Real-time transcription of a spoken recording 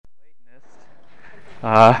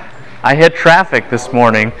I hit traffic this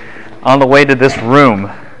morning on the way to this room.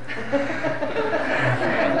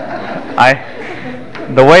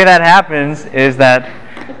 The way that happens is that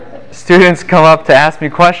students come up to ask me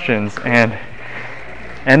questions, and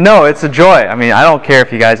no, it's a joy. I mean, I don't care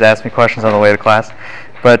if you guys ask me questions on the way to class,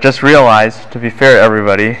 but just realize, to be fair to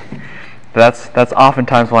everybody, that's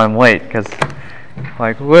oftentimes why I'm late, because,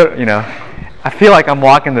 like, what, I feel like I'm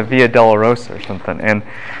walking the Via Dolorosa or something, and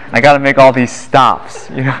I got to make all these stops,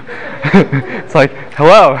 It's like,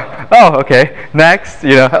 hello, oh, okay, next,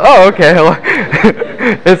 oh, okay, hello.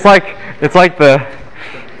 It's like the,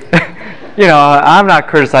 I'm not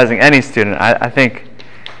criticizing any student. I think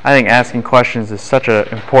asking questions is such an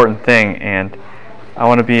important thing, and I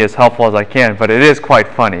want to be as helpful as I can, but it is quite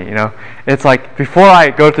funny, It's like, before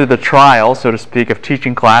I go through the trial, so to speak, of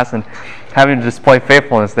teaching class and having to display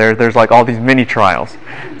faithfulness there's like all these mini trials.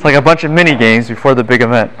 It's like a bunch of mini games before the big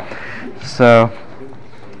event. So,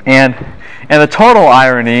 and the total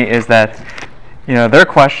irony is that, their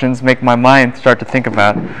questions make my mind start to think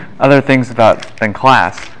about other things than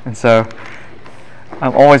class. And so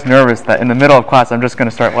I'm always nervous that in the middle of class I'm just going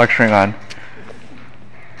to start lecturing on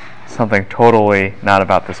something totally not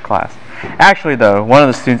about this class. Actually, though, one of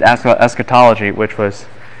the students asked about eschatology, which was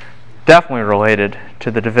definitely related to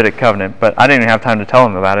the Davidic covenant, but I didn't even have time to tell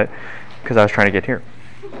him about it because I was trying to get here.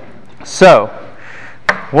 So,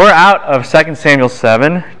 we're out of 2 Samuel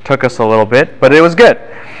 7. Took us a little bit, but it was good.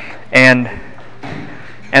 And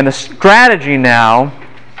the strategy now,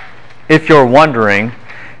 if you're wondering,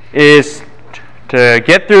 is to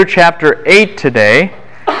get through chapter 8 today,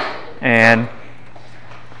 and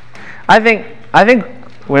I think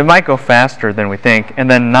we might go faster than we think, and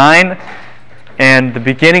then 9 and the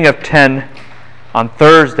beginning of 10 on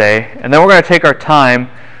Thursday, and then we're going to take our time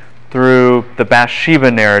through the Bathsheba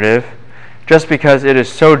narrative, just because it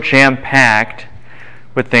is so jam-packed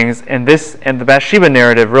with things, and the Bathsheba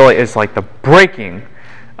narrative really is like the breaking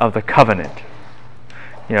of the covenant.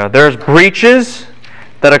 There's breaches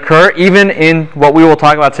that occur even in what we will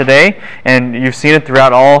talk about today, and you've seen it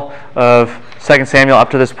throughout all of 2 Samuel up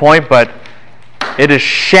to this point, but it is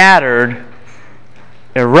shattered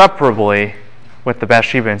irreparably with the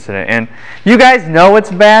Bathsheba incident. And you guys know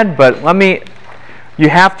it's bad, but you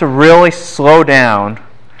have to really slow down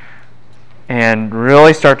and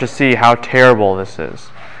really start to see how terrible this is.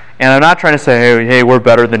 And I'm not trying to say, hey, we're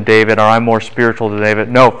better than David, or I'm more spiritual than David.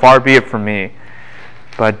 No, far be it from me.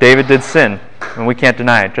 But David did sin, and we can't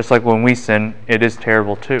deny it. Just like when we sin, it is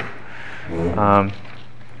terrible too.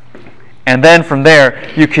 And then from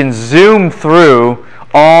there, you can zoom through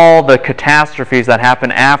all the catastrophes that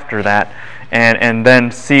happen after that, and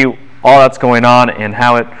then see all that's going on and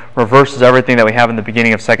how it reverses everything that we have in the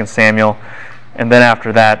beginning of 2 Samuel. And then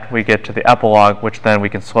after that, we get to the epilogue, which then we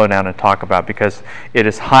can slow down and talk about, because it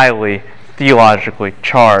is highly theologically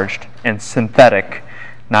charged and synthetic,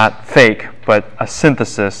 not fake, but a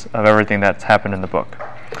synthesis of everything that's happened in the book.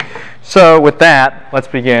 So with that, let's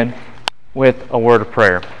begin with a word of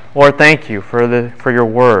prayer. Lord, thank you for your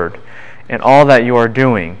word and all that you are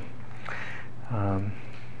doing.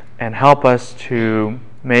 And help us to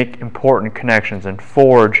make important connections and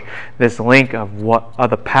forge this link of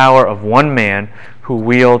the power of one man who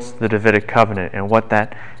wields the Davidic covenant and what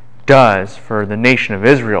that does for the nation of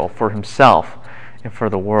Israel, for himself, and for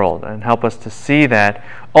the world. And help us to see that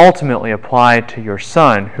ultimately applied to your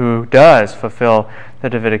Son, who does fulfill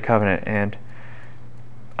the Davidic covenant, and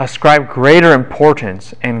ascribe greater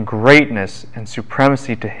importance and greatness and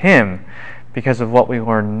supremacy to him because of what we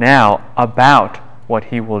learn now about what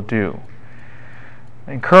he will do.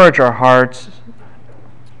 Encourage our hearts.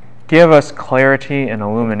 Give us clarity and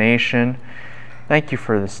illumination. Thank you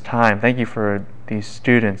for this time. Thank you for these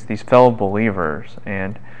students, these fellow believers.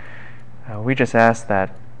 And we just ask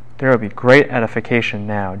that there will be great edification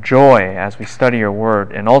now, joy as we study your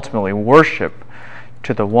word, and ultimately worship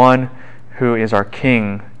to the one who is our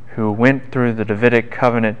King, who went through the Davidic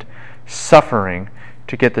covenant suffering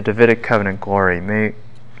to get the Davidic covenant glory. May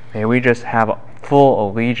we just have full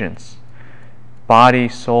allegiance, body,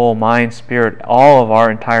 soul, mind, spirit, all of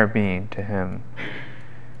our entire being to him.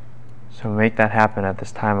 So make that happen at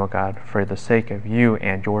this time, O God, for the sake of you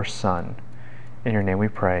and your Son. In your name we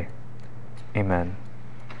pray. Amen.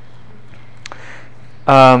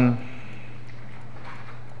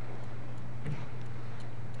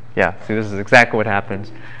 See, this is exactly what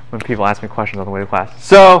happens when people ask me questions on the way to class.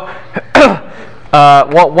 So,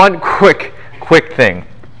 one quick thing.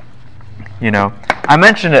 I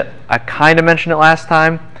mentioned it. I kind of mentioned it last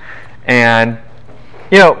time, and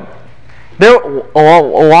there a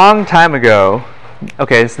long time ago.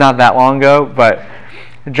 Okay, it's not that long ago, but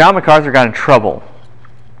John MacArthur got in trouble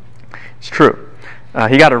It's true.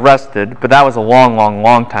 He got arrested, but that was a long, long,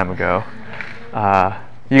 long time ago.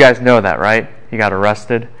 You guys know that, right? He got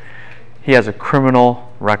arrested. He has a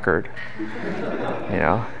criminal record.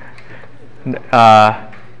 And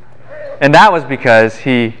that was because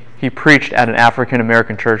he preached at an African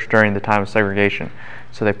American church during the time of segregation,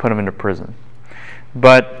 so they put him into prison.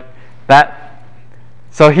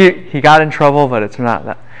 So he got in trouble, but it's not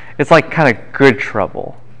that. It's like kind of good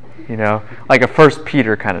trouble, like a 1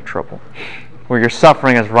 Peter kind of trouble, where you're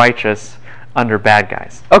suffering as righteous under bad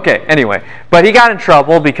guys. Okay, anyway, but he got in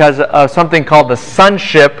trouble because of something called the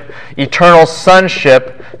sonship, eternal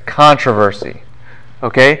sonship controversy.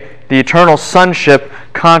 Okay, the eternal sonship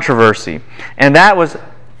controversy, and that was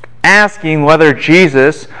asking whether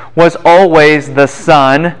Jesus was always the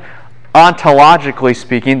Son, ontologically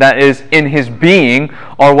speaking, that is, in his being,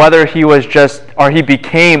 or whether he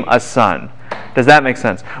became a son. Does that make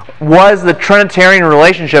sense? Was the Trinitarian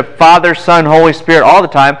relationship Father, Son, Holy Spirit all the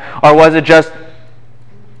time, or was it just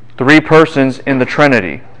three persons in the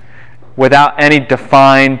Trinity without any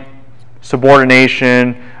defined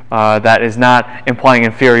subordination that is not implying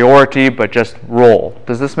inferiority, but just role?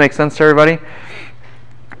 Does this make sense to everybody?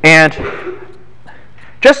 And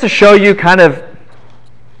just to show you kind of,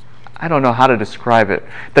 I don't know how to describe it,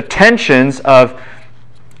 the tensions of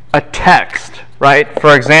a text, right?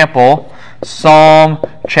 For example, Psalm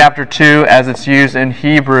chapter 2 as it's used in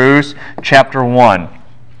Hebrews chapter 1.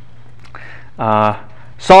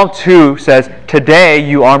 Psalm 2 says, "Today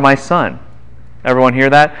you are my son." Everyone hear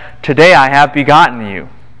that? "Today I have begotten you."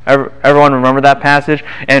 Everyone remember that passage?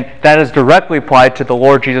 And that is directly applied to the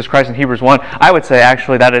Lord Jesus Christ in Hebrews 1. I would say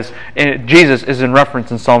actually Jesus is in reference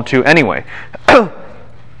in Psalm 2 anyway.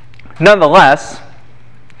 Nonetheless,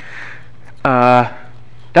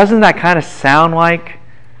 doesn't that kind of sound like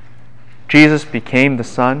Jesus became the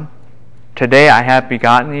Son? "Today I have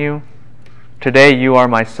begotten you. Today you are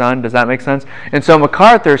my son." Does that make sense? And so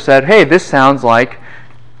MacArthur said, hey, this sounds like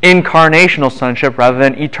incarnational sonship rather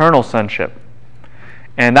than eternal sonship.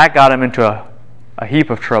 And that got him into a heap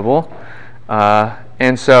of trouble.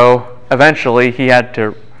 And so eventually he had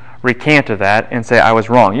to recant of that and say, I was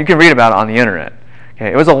wrong. You can read about it on the internet.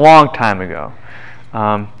 Okay, it was a long time ago.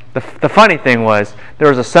 The funny thing was, there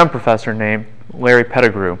was a SEM professor named Larry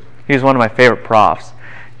Pettigrew. He was one of my favorite profs.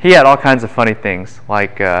 He had all kinds of funny things.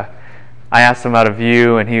 Like, I asked him about a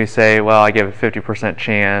view, and he would say, well, I give it a 50%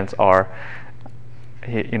 chance, or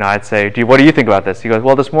I'd say, what do you think about this? He goes,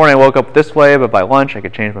 well, this morning I woke up this way, but by lunch I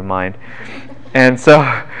could change my mind. And so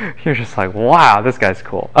you're just like, wow, this guy's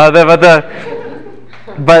cool. But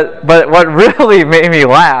what really made me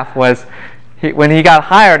laugh was when he got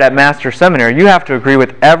hired at Master Seminary, you have to agree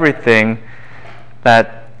with everything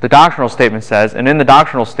that the doctrinal statement says, and in the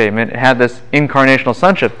doctrinal statement it had this incarnational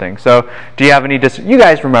sonship thing. So do you have any you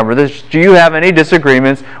guys remember this? Do you have any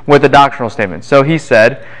disagreements with the doctrinal statement? So he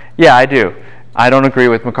said, yeah, I do. I don't agree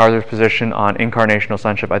with MacArthur's position on incarnational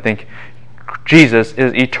sonship. I think Jesus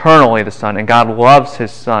is eternally the Son, and God loves His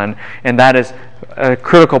Son, and that is a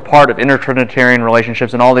critical part of intertrinitarian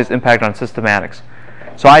relationships and all these impact on systematics.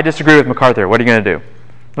 So I disagree with MacArthur. What are you going to do?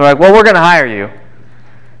 They're like, well, we're going to hire you.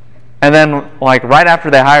 And then, right after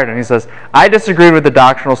they hired him, he says, I disagreed with the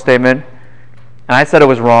doctrinal statement, and I said it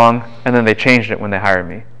was wrong, and then they changed it when they hired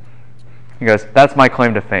me. He goes, that's my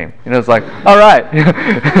claim to fame. It's like, all right.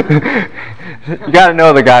 You got to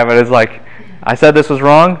know the guy, but it's like, I said this was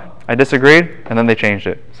wrong, I disagreed, and then they changed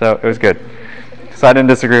it. So it was good. So I didn't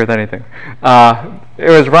disagree with anything. It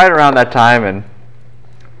was right around that time,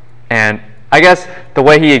 and I guess the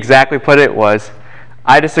way he exactly put it was,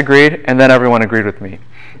 I disagreed, and then everyone agreed with me.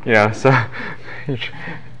 So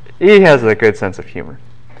he has a good sense of humor.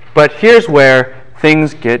 But here's where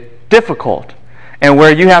things get difficult, and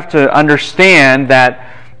where you have to understand that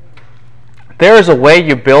there is a way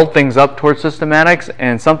you build things up towards systematics,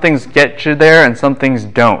 and some things get you there and some things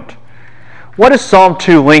don't. What is Psalm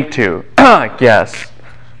 2 linked to? Guess.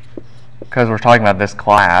 Because we're talking about this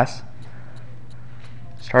class.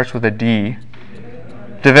 Starts with a D.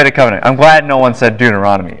 Davidic covenant. I'm glad no one said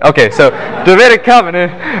Deuteronomy. Okay, so Davidic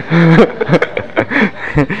covenant.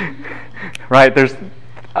 Right,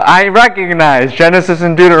 I recognize Genesis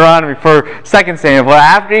and Deuteronomy for 2 Samuel, but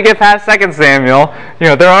after you get past 2 Samuel,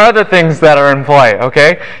 there are other things that are in play,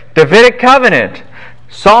 okay? Davidic covenant.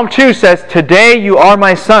 Psalm 2 says, today you are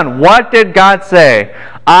my son. What did God say?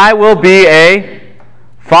 I will be a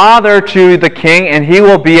father to the king, and he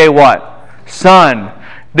will be a what? Son.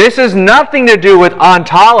 This has nothing to do with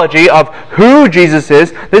ontology of who Jesus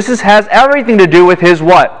is. This has everything to do with his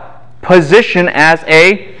what? Position as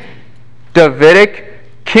a Davidic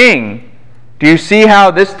king. Do you see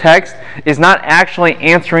how this text is not actually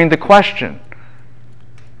answering the question?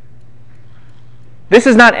 This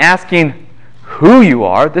is not asking who you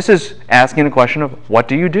are. This is asking the question of what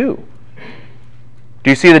do you do?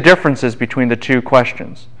 Do you see the differences between the two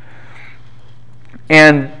questions?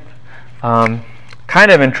 And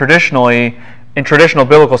kind of in traditional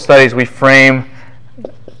biblical studies, we frame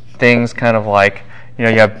things kind of like, you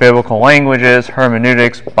have biblical languages,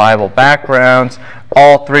 hermeneutics, Bible backgrounds.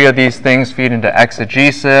 All three of these things feed into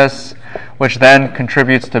exegesis, which then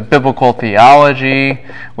contributes to biblical theology,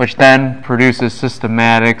 which then produces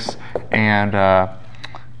systematics and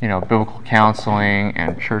biblical counseling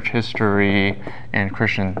and church history and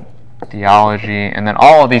Christian theology, and then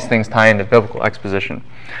all of these things tie into biblical exposition.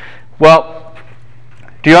 Well,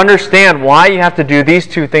 do you understand why you have to do these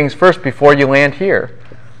two things first before you land here?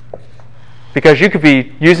 Because you could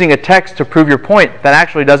be using a text to prove your point that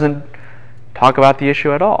actually doesn't talk about the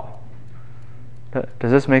issue at all.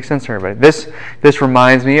 Does this make sense to everybody? This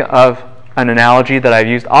reminds me of an analogy that I've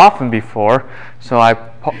used often before, so I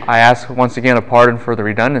ask once again a pardon for the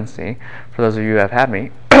redundancy for those of you who have had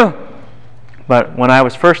me. But when I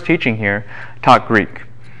was first teaching here, I taught Greek.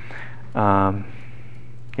 I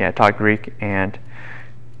taught Greek, and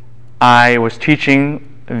I was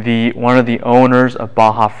teaching one of the owners of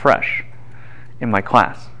Baja Fresh in my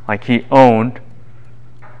class. Like, he owned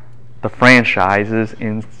the franchises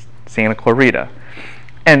in Santa Clarita.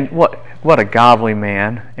 And what a godly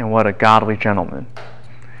man and what a godly gentleman.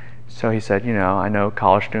 So he said, I know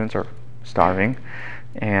college students are starving,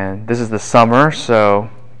 and this is the summer, so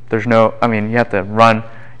there's you have to run.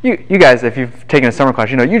 You guys, if you've taken a summer class,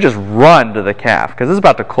 you just run to the caf because it's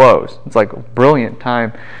about to close. It's like a brilliant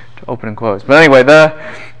time to open and close. But anyway,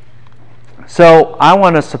 so I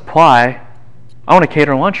want to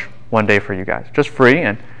cater lunch one day for you guys, just free,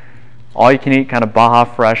 and all you can eat kind of Baja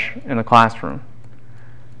Fresh in the classroom.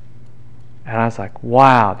 And I was like,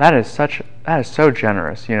 wow, that is so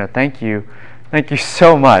generous. Thank you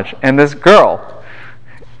so much. And this girl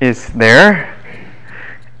is there,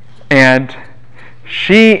 and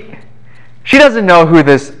she doesn't know who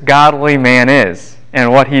this godly man is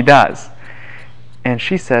and what he does. And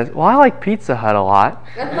she says, well, I like Pizza Hut a lot.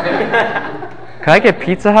 Can I get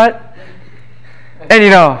Pizza Hut? And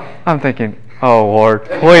I'm thinking, oh Lord,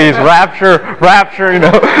 please, rapture,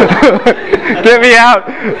 get me out,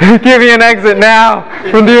 give me an exit now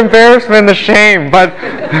from the embarrassment and the shame. But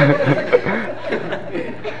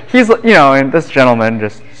he's, and this gentleman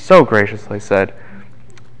just so graciously said,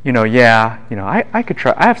 I could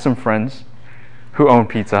try. I have some friends who own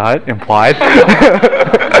Pizza Hut, implied,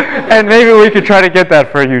 and maybe we could try to get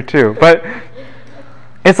that for you too. But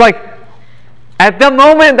it's like, at the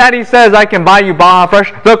moment that he says, I can buy you Baja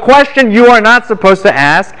Fresh, the question you are not supposed to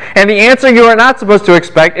ask and the answer you are not supposed to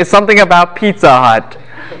expect is something about Pizza Hut.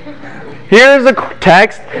 Here's a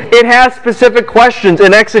text. It has specific questions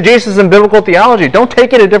in exegesis and biblical theology. Don't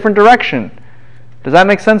take it a different direction. Does that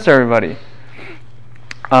make sense to everybody?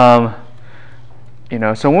 So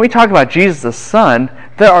when we talk about Jesus the Son,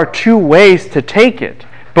 there are two ways to take it.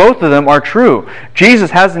 Both of them are true.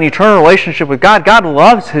 Jesus has an eternal relationship with God. God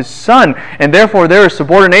loves His Son, and therefore there is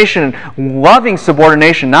subordination, loving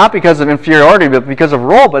subordination, not because of inferiority, but because of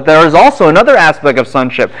role. But there is also another aspect of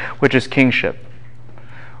sonship, which is kingship.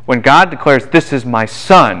 When God declares, this is my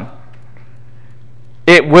Son,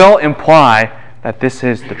 it will imply that this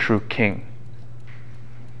is the true King.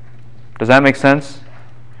 Does that make sense?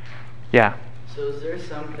 Yeah. So is there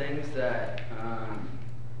some things that,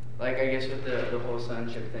 I guess with the whole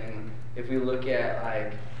sonship thing, if we look at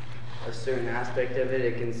a certain aspect of it,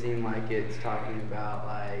 it can seem like it's talking about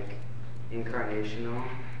incarnational.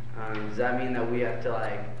 Does that mean that we have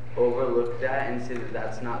to overlook that and say that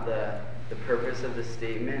that's not the purpose of the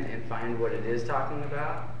statement and find what it is talking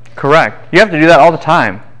about? Correct. You have to do that all the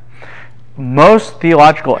time. Most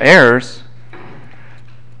theological errors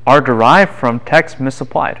are derived from text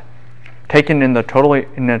misapplied, taken in a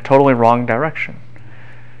totally wrong direction.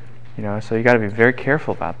 So you got to be very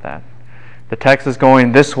careful about that. The text is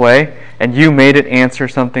going this way, and you made it answer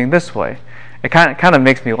something this way. It kind of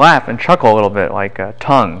makes me laugh and chuckle a little bit, like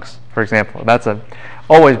tongues, for example. That's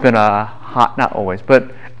always been a hot, not always,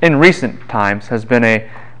 but in recent times has been a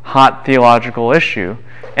hot theological issue.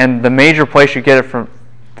 And the major place you get it from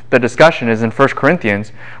the discussion is in 1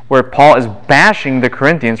 Corinthians, where Paul is bashing the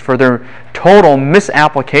Corinthians for their total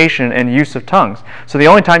misapplication and use of tongues. So the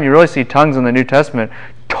only time you really see tongues in the New Testament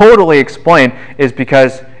totally explained is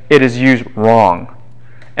because it is used wrong.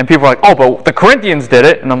 And people are like, oh, but the Corinthians did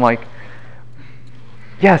it. And I'm like,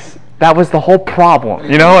 yes, that was the whole problem.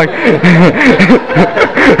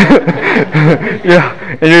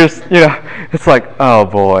 And you're just, it's like, oh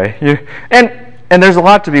boy. And there's a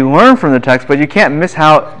lot to be learned from the text, but you can't miss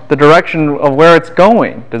how the direction of where it's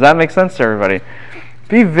going. Does that make sense to everybody?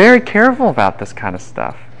 Be very careful about this kind of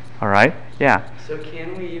stuff. All right? Yeah. So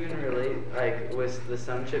can we even relate, like with the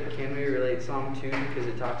sonship, can we relate Psalm 2 because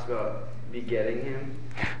it talks about begetting him?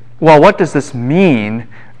 Well, what does this mean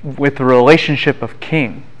with the relationship of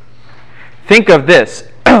king? Think of this.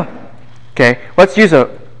 Okay, let's use a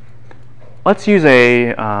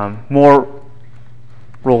more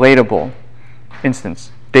relatable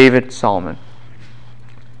instance. David, Solomon.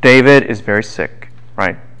 David is very sick,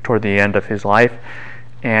 right, toward the end of his life,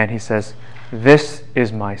 and he says, "This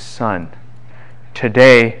is my son.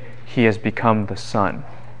 Today he has become the son."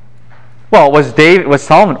 Well, was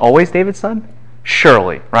Solomon always David's son?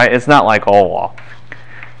 Surely, right? It's not like, well,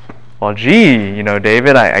 gee,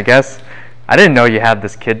 David, I guess I didn't know you had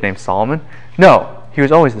this kid named Solomon. No, he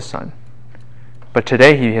was always the son. But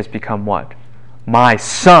today he has become what? My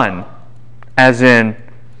son, as in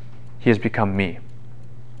he has become me.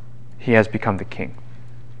 He has become the king.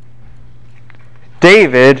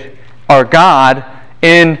 David, our God,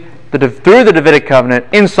 through the Davidic covenant,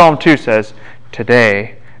 in Psalm 2 says,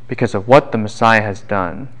 today, because of what the Messiah has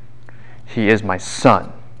done, he is my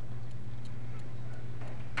son.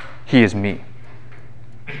 He is me.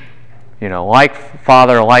 Like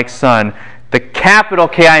Father, like Son, the capital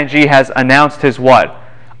K-I-N-G has announced his what?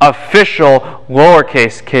 Official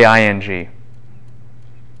lowercase K-I-N-G.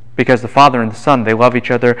 Because the Father and the Son, they love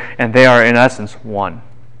each other, and they are in essence one.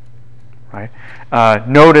 Right?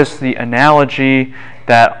 Notice the analogy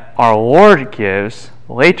that our Lord gives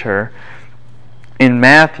later in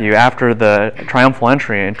Matthew after the triumphal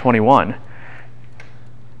entry in 21.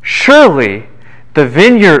 Surely the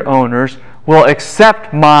vineyard owners will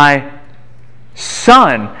accept my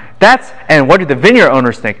son. And what do the vineyard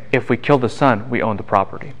owners think? If we kill the son, we own the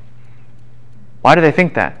property. Why do they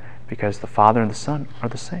think that? Because the Father and the Son are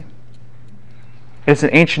the same. It's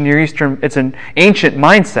an ancient Near Eastern, it's an ancient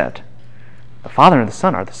mindset. The Father and the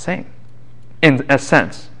Son are the same, in a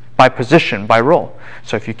sense, by position, by role.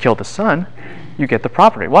 So if you kill the Son, you get the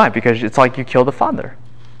property. Why? Because it's like you kill the Father.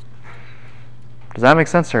 Does that make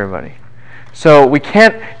sense to everybody? So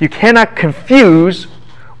you cannot confuse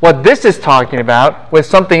what this is talking about with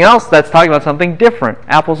something else that's talking about something different,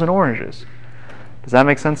 apples and oranges. Does that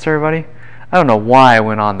make sense to everybody? I don't know why I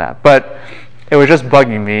went on that, but it was just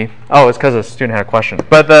bugging me. Oh, it's because a student had a question.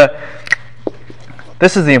 But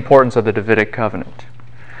this is the importance of the Davidic covenant,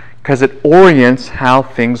 because it orients how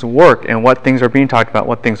things work and what things are being talked about,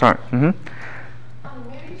 what things aren't. Maybe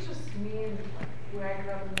it's just me where I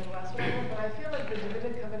grew up in the Midwest, but I feel like the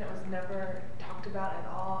Davidic covenant was never talked about at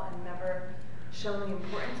all and never shown the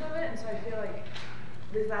importance of it. And so I feel like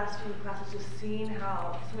these last few classes just seeing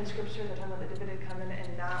how so many scriptures are talking about the Davidic covenant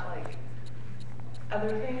and not like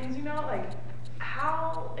other things, like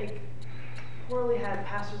how poorly had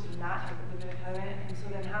pastors not talked about the Davidic covenant, and so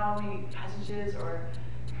then how many passages or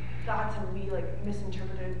thoughts have we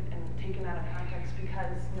misinterpreted and taken out of context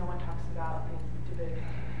because no one talks about the Davidic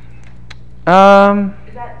covenant?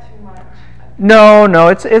 Is that too much? No,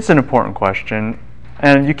 it's an important question,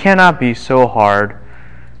 and you cannot be so hard.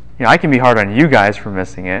 I can be hard on you guys for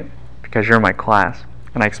missing it because you're my class,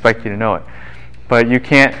 and I expect you to know it. But you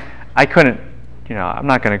can't. I couldn't. I'm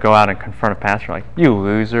not going to go out and confront a pastor like, you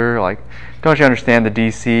loser, don't you understand the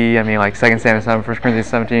DC? 2 Samuel 7, 1 Corinthians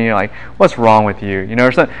 17, you're like, what's wrong with you?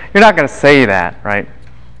 Or something. You're not going to say that, right?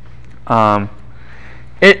 I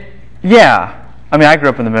grew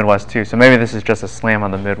up in the Midwest too, so maybe this is just a slam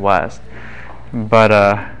on the Midwest. But,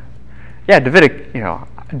 Davidic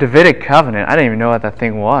covenant, I didn't even know what that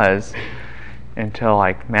thing was until,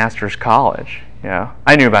 master's college,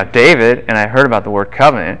 I knew about David, and I heard about the word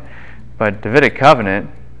covenant, but Davidic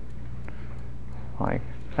covenant, I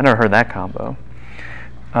never heard that combo.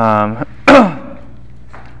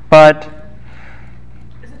 But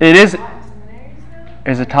it is.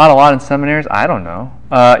 Is it taught a lot in seminaries? I don't know.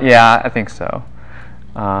 Yeah, I think so.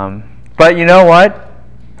 But you know what?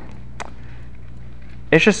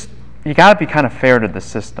 It's just you got to be kind of fair to the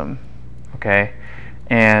system, okay?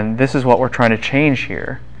 And this is what we're trying to change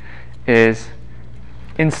here. Is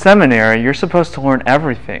in seminary you're supposed to learn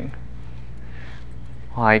everything.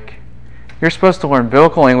 You're supposed to learn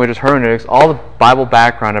biblical languages, hermeneutics, all the Bible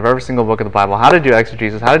background of every single book of the Bible, how to do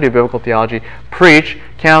exegesis, how to do biblical theology, preach,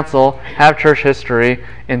 counsel, have church history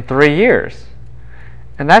in 3 years.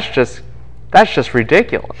 And that's just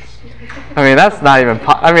ridiculous. That's not even.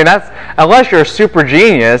 That's unless you're a super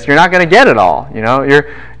genius, you're not going to get it all.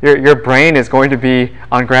 Your brain is going to be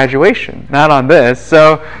on graduation, not on this.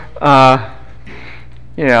 So,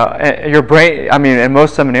 your brain, and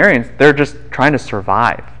most seminarians, they're just trying to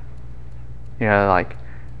survive. Like,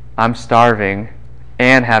 I'm starving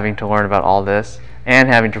and having to learn about all this and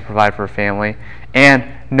having to provide for a family and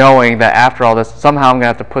knowing that after all this, somehow I'm going to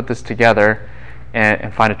have to put this together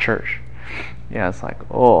and find a church. It's like,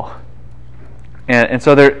 oh. And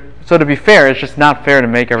so to be fair, it's just not fair to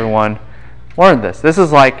make everyone learn this. This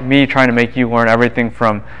is like me trying to make you learn everything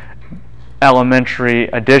from elementary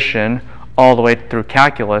addition all the way through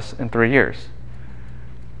calculus in 3 years.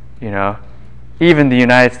 Even the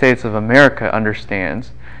United States of America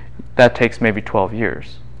understands that takes maybe 12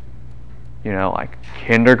 years. Like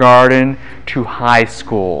kindergarten to high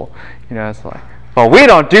school. It's like, but we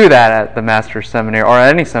don't do that at the Master's Seminary or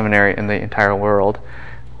at any seminary in the entire world.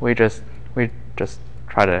 We just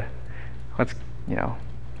try to let's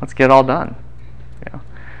get it all done.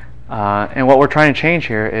 And what we're trying to change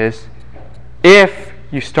here is, if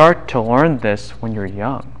you start to learn this when you're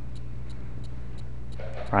young,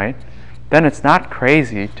 right, then it's not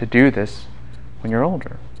crazy to do this when you're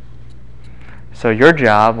older. So your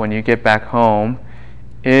job when you get back home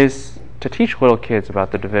is to teach little kids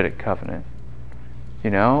about the Davidic covenant.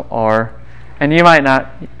 And you might not,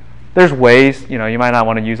 there's ways, you might not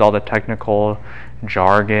want to use all the technical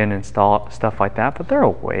jargon and stuff like that, but there are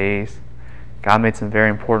ways. God made some very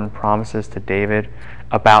important promises to David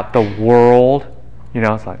about the world.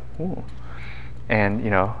 It's like, ooh. And,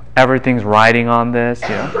 everything's riding on this,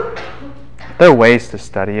 There are ways to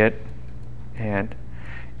study it. And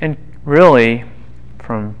really,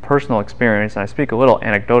 from personal experience, and I speak a little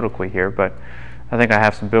anecdotally here, but I think I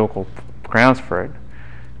have some biblical grounds for it.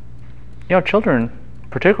 Children,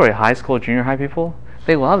 particularly high school, junior high people,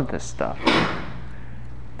 they love this stuff.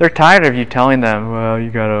 They're tired of you telling them, well, you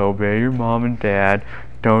got to obey your mom and dad,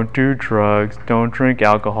 don't do drugs, don't drink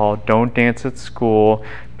alcohol, don't dance at school,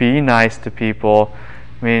 be nice to people.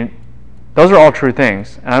 Those are all true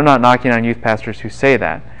things. And I'm not knocking on youth pastors who say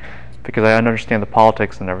that, because I understand the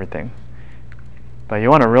politics and everything. But you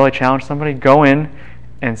want to really challenge somebody? Go in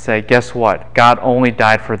and say, guess what? God only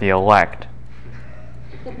died for the elect.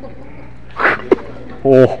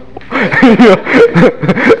 Oh.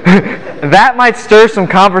 That might stir some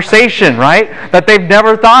conversation, right? That they've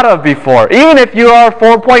never thought of before. Even if you are a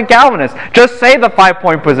 4-point Calvinist, just say the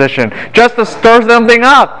 5-point position, just to stir something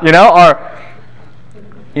up,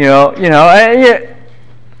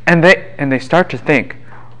 and they start to think,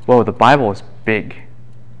 whoa, the Bible is big,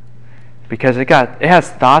 because it has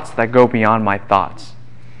thoughts that go beyond my thoughts.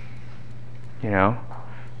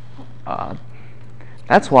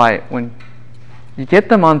 That's why when you get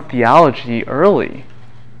them on theology early,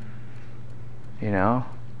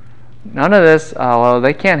 none of this, well,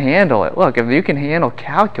 they can't handle it. Look, if you can handle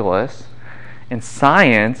calculus and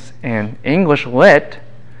science and English lit,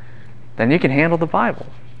 then you can handle the Bible.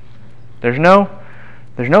 There's no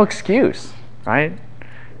excuse, right?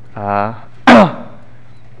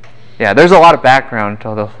 There's a lot of background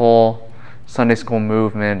to the whole Sunday school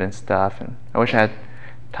movement and stuff, and I wish I had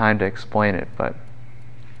time to explain it, but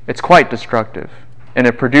it's quite destructive, and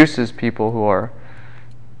it produces people who are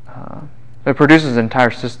it produces an entire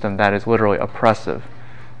system that is literally oppressive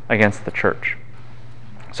against the church.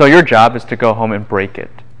 So your job is to go home and break it.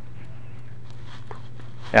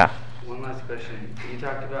 Yeah. One last question. You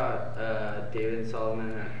talked about David and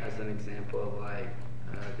Solomon as an example of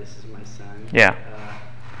this is my son. Yeah.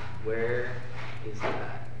 Where is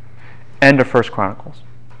that? End of 1 Chronicles.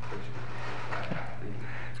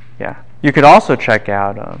 Yeah. You could also check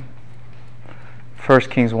out 1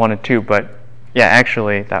 Kings 1 and 2, but yeah,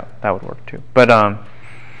 actually that would work too. But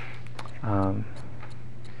yeah,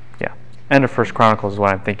 end of 1 Chronicles is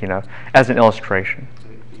what I'm thinking of as an illustration.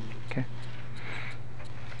 Okay.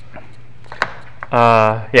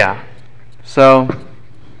 Yeah. So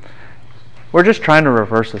we're just trying to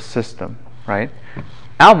reverse a system, right?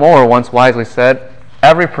 Al Mohler once wisely said,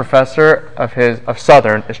 every professor of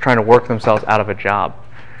Southern is trying to work themselves out of a job.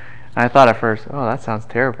 And I thought at first, oh, that sounds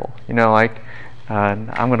terrible.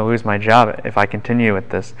 I'm going to lose my job if I continue with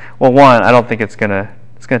this. Well, one, I don't think it's going to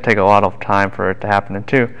take a lot of time for it to happen. And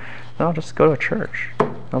two, no, just go to a church.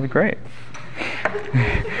 That'll be great.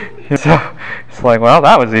 So it's like, well,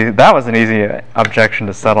 that was an easy objection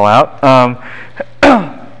to settle out.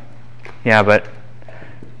 Yeah, but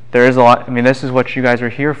there is a lot. This is what you guys are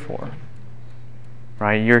here for,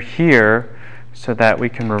 right? You're here so that we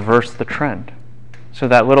can reverse the trend. So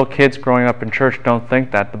that little kids growing up in church don't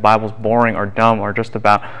think that the Bible's boring or dumb or just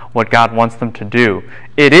about what God wants them to do.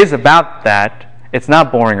 It is about that. It's not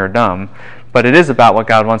boring or dumb, but it is about what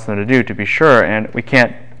God wants them to do, to be sure, and we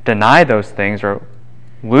can't deny those things or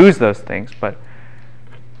lose those things, but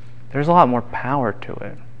there's a lot more power to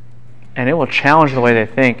it. And it will challenge the way they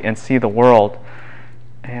think and see the world.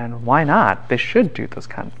 And why not? They should do those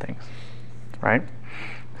kind of things, right?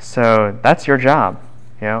 So that's your job.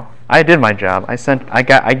 I did my job. I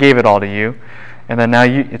gave it all to you, and then now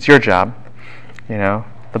it's your job.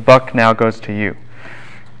 The buck now goes to you.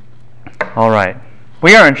 All right.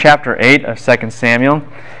 We are in chapter 8 of 2 Samuel,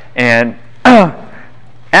 and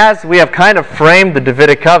as we have kind of framed the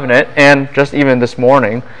Davidic covenant, and just even this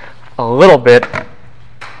morning, a little bit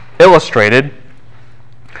illustrated,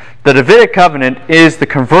 the Davidic covenant is the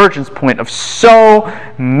convergence point of so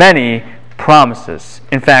many promises.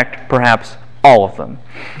 In fact, perhaps all of them.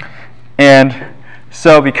 And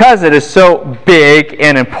so because it is so big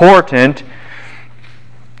and important,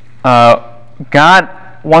 God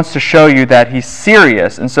wants to show you that He's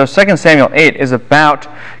serious. And so 2 Samuel 8 is about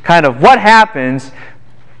kind of what happens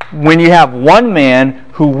when you have one man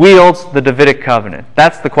who wields the Davidic covenant.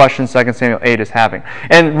 That's the question 2 Samuel 8 is having.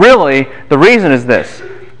 And really, the reason is this.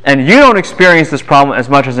 And you don't experience this problem as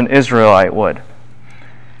much as an Israelite would.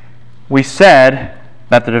 We said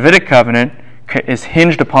that the Davidic covenant is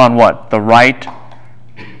hinged upon what? The right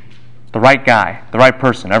guy, the right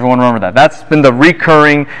person. Everyone remember that. That's been the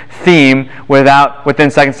recurring theme within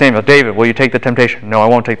 2 Samuel. David, will you take the temptation? No, I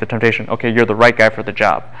won't take the temptation. Okay, you're the right guy for the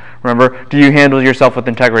job. Remember, do you handle yourself with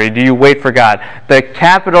integrity? Do you wait for God? The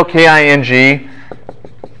capital K-I-N-G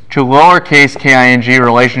to lowercase k-I-N-G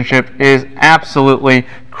relationship is absolutely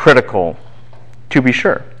critical, to be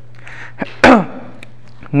sure.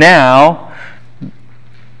 Now,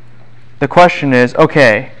 the question is,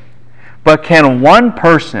 okay, but can one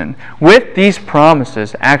person with these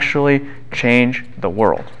promises actually change the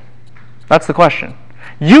world? That's the question.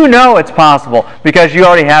 You know it's possible because you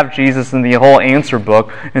already have Jesus in the whole answer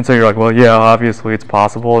book, and so you're like, well, yeah, obviously it's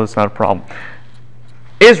possible. It's not a problem.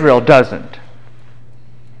 Israel doesn't.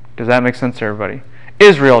 Does that make sense to everybody?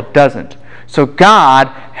 Israel doesn't. So God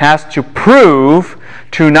has to prove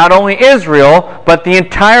to not only Israel, but the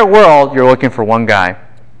entire world, you're looking for one guy.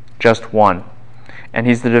 Just one. And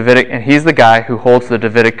he's the guy who holds the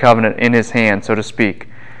Davidic covenant in his hand, so to speak.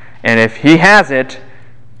 And if he has it,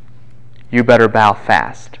 you better bow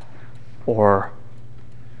fast, or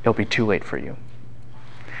it'll be too late for you.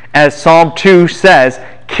 As Psalm 2 says,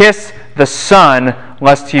 kiss the Son,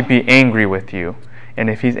 lest he be angry with you. And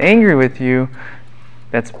if he's angry with you,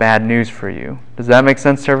 that's bad news for you. Does that make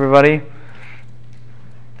sense to everybody?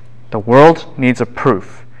 The world needs a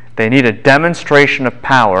proof. They need a demonstration of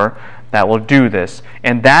power that will do this.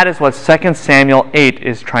 And that is what 2 Samuel 8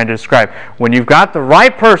 is trying to describe. When you've got the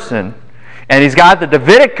right person, and he's got the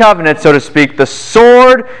Davidic covenant, so to speak, the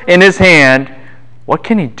sword in his hand, what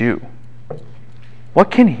can he do?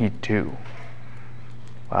 What can he do?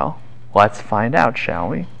 Well, let's find out, shall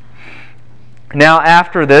we? Now,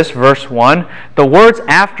 after this, verse 1, the words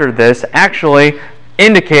after this actually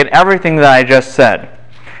indicate everything that I just said.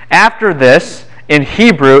 After this, in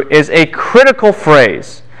Hebrew, is a critical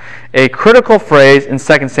phrase. A critical phrase in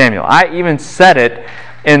 2 Samuel. I even said it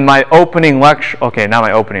in my opening lecture, okay, not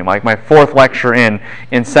my opening, like my fourth lecture in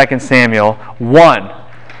 2 Samuel 1.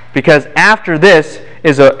 Because after this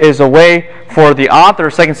is a way for the author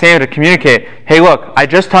of 2 Samuel to communicate, hey look, I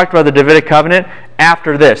just talked about the Davidic covenant.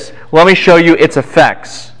 After this, let me show you its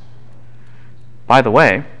effects. By the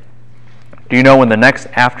way, do you know when the next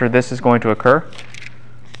after this is going to occur?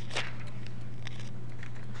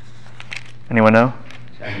 Anyone know?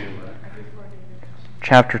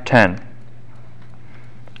 Chapter 10.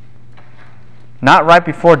 Not right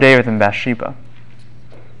before David and Bathsheba.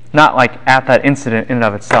 Not like at that incident in and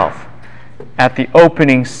of itself. At the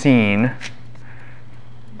opening scene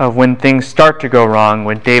of when things start to go wrong,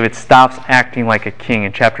 when David stops acting like a king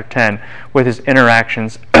in chapter 10 with his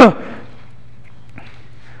interactions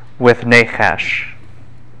with Nahash.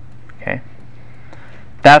 Okay?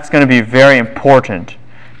 That's going to be very important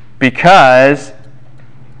because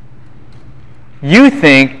you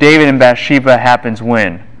think David and Bathsheba happens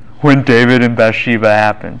when? When David and Bathsheba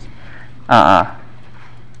happens.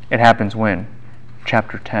 It happens when?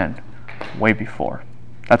 Chapter 10. Way before.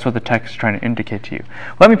 That's what the text is trying to indicate to you.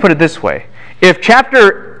 Let me put it this way. If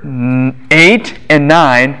chapter 8 and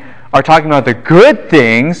 9 are talking about the good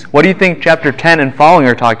things, what do you think chapter 10 and following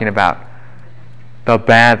are talking about? The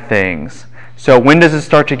bad things. So when does it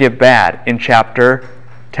start to get bad? In chapter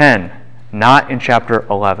 10, not in chapter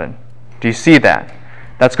 11. Do you see that?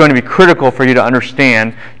 That's going to be critical for you to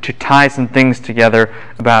understand, to tie some things together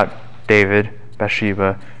about David,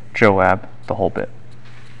 Bathsheba, Joab, the whole bit.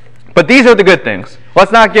 But these are the good things.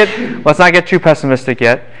 Let's not get too pessimistic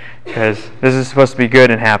yet, because this is supposed to be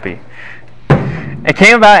good and happy. It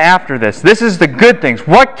came about after this. This is the good things.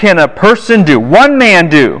 What can a person do, one man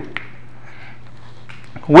do,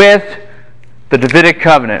 with the Davidic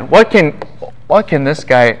covenant? What can this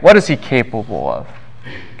guy, what is he capable of?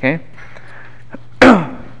 Okay?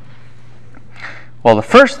 Well, the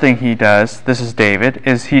first thing he does, this is David,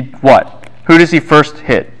 is he what? Who does he first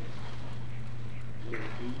hit?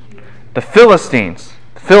 The Philistines.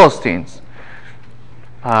 Philistines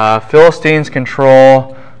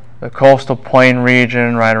control the coastal plain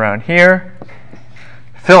region right around here.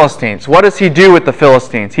 Philistines. What does he do with the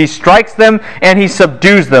Philistines? He strikes them and he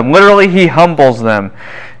subdues them. Literally, he humbles them.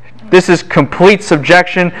 This is complete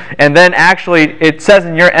subjection. And then actually, it says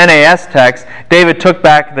in your NAS text, David took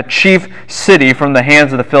back the chief city from the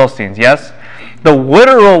hands of the Philistines. Yes? The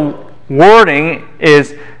literal wording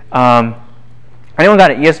is, anyone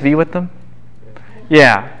got an ESV with them?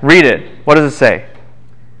 Yeah, read it. What does it say?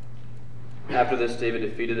 After this, David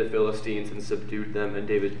defeated the Philistines and subdued them, and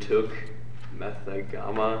David took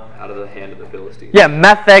Metheg-ammah out of the hand of the Philistines. Yeah,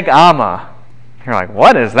 Metheg-ammah. You're like,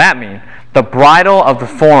 what does that mean? The bridle of the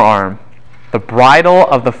forearm. The bridle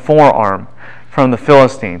of the forearm from the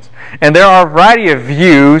Philistines. And there are a variety of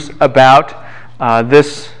views about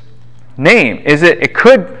this name. It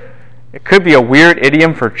could be a weird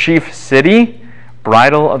idiom for chief city,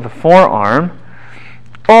 bridle of the forearm,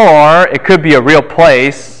 or it could be a real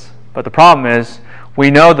place. But the problem is, we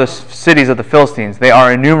know the cities of the Philistines. They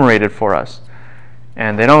are enumerated for us.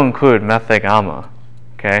 And they don't include Metheg-ammah.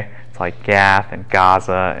 Okay? It's like Gath and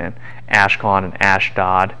Gaza and Ashkelon and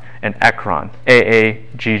Ashdod and Ekron.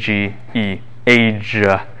 A-A-G-G-E. Age.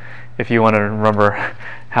 If you want to remember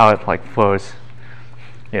how it like flows.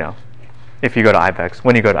 You know, if you go to IBEX.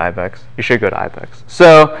 When you go to IBEX. You should go to IBEX.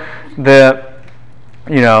 So,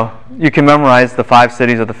 you can memorize the 5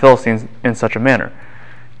 cities of the Philistines in such a manner.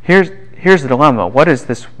 Here's the dilemma. What does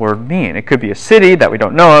this word mean? It could be a city that we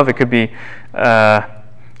don't know of. It could be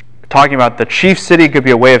talking about the chief city. It could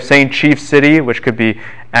be a way of saying chief city, which could be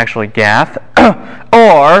actually Gath.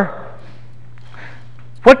 Or,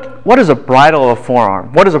 what is a bridle of a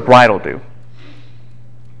forearm? What does a bridle do?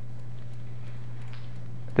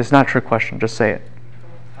 This is not a trick question. Just say it.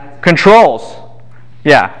 Controls.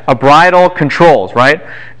 Yeah, a bridle controls, right?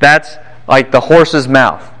 That's like the horse's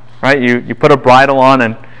mouth, right? You put a bridle on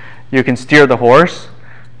and you can steer the horse.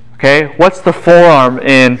 Okay, what's the forearm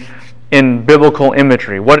in biblical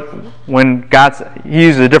imagery? He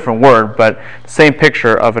uses a different word, but the same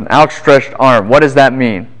picture of an outstretched arm. What does that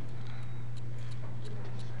mean?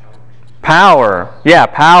 Power. Yeah,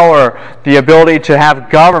 power. The ability to have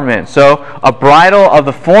government. So a bridle of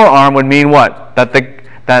the forearm would mean what?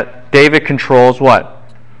 That David controls what?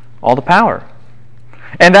 All the power.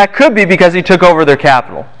 And that could be because he took over their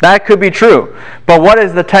capital. That could be true. But what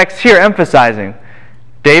is the text here emphasizing?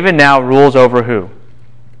 David now rules over who?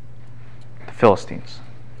 The Philistines.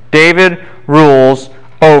 David rules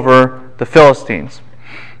over the Philistines.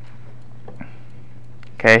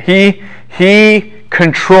 Okay, he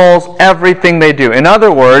controls everything they do. In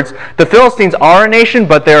other words, the Philistines are a nation,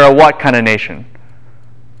 but they're a what kind of nation?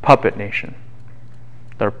 Puppet nation.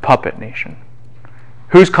 They're a puppet nation.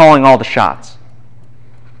 Who's calling all the shots?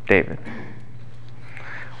 David.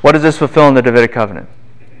 What does this fulfill in the Davidic covenant?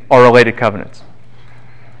 Or related covenants?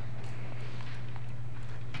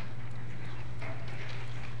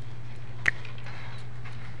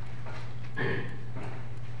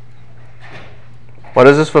 What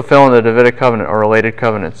does this fulfill in the Davidic covenant or related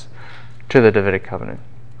covenants to the Davidic covenant?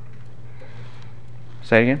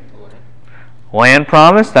 Say it again. Land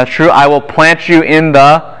promise, that's true. I will plant you in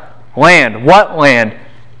the land. What land?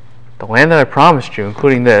 The land that I promised you,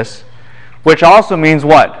 including this. Which also means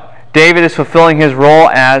what? David is fulfilling his role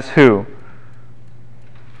as who?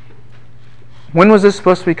 When was this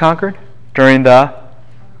supposed to be conquered? During the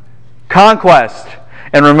conquest.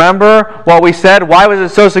 And remember what we said? Why was it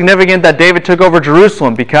so significant that David took over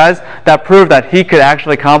Jerusalem? Because that proved that he could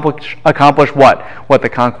actually accomplish what? What the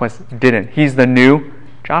conquest didn't. He's the new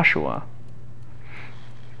Joshua.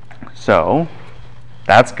 So,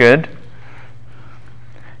 that's good.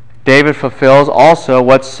 David fulfills also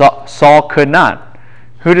what Saul could not.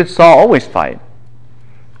 Who did Saul always fight?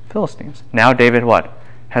 Philistines. Now David what?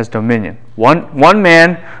 Has dominion. One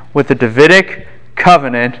man with the Davidic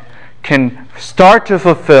covenant can start to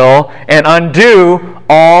fulfill and undo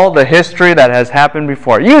all the history that has happened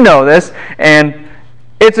before. You know this, and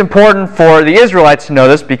it's important for the Israelites to know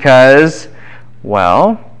this because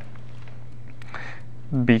of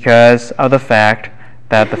the fact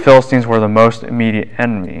that the Philistines were the most immediate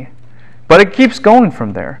enemy. But it keeps going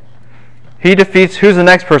from there. He defeats, who's the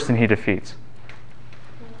next person he defeats?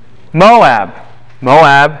 Moab.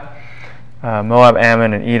 Moab Moab,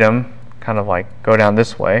 Ammon, and Edom kind of like go down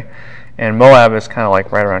this way, and Moab is kind of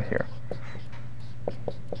like right around here.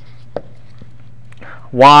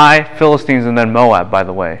 Why Philistines and then Moab, by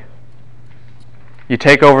the way? You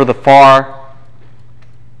take over the far,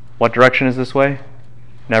 what direction is this way?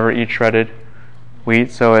 Never eat shredded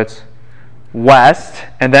wheat, so it's west,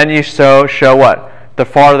 and then you show what? The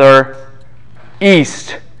farther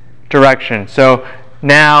east direction. So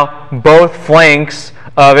now both flanks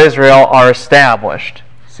of Israel are established.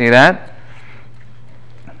 See that?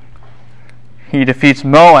 He defeats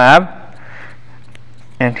Moab,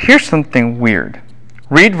 and here's something weird.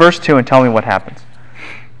 Read verse 2 and tell me what happens.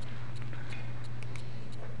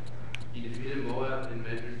 He defeated Moab and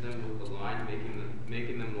measured them with a line,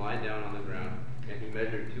 making them lie down on the ground. And he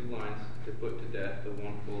measured 2 lines to put to death, the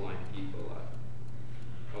one full line to keep alive.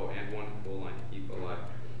 Oh, and one full line to keep alive.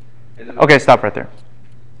 Okay, stop right there.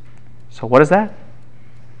 So what is that?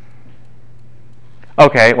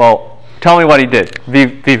 Okay, well, tell me what he did.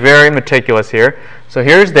 Be very meticulous here. So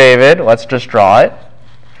here's David. Let's just draw it.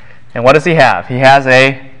 And what does he have? He has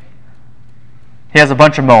a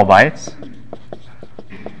bunch of Moabites.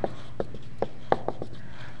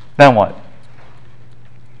 Then what?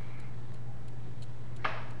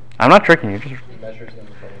 I'm not tricking you. Just He measures them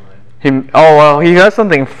with a line. He does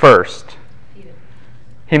something first.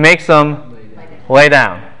 He makes them lay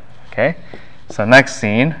down. Okay? So next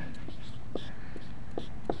scene.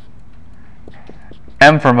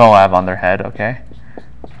 M for Moab on their head, okay?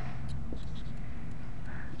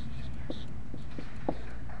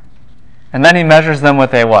 And then he measures them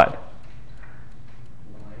with a what?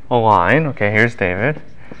 A line. Okay, here's David.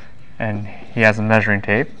 And he has a measuring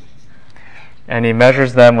tape. And he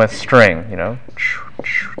measures them with string, you know.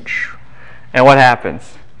 And what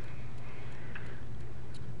happens?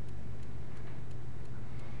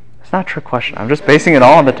 It's not a trick question. I'm just basing it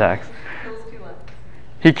all on the text.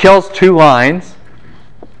 He kills 2 lines.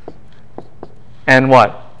 And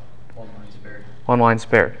what? 1 line spared. 1 line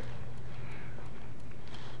spared.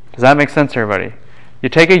 Does that make sense to everybody? You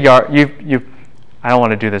take a yard. I don't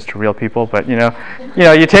want to do this to real people, but you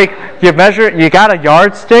measure. You got a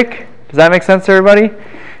yardstick. Does that make sense to everybody?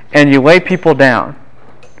 And you lay people down,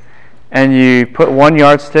 and you put 1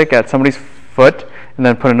 yardstick at somebody's foot, and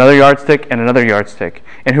then put another yardstick and another yardstick.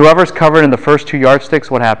 And whoever's covered in the first 2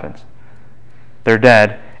 yardsticks, what happens? They're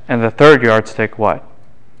dead. And the 3rd yardstick, what?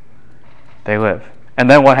 They live. And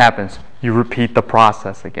then what happens? You repeat the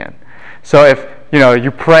process again. So if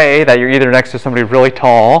you pray that you're either next to somebody really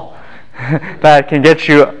tall that can get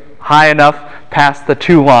you high enough past the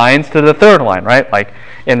 2 lines to the 3rd line, right? Like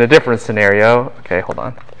in a different scenario. Okay, hold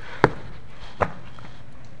on.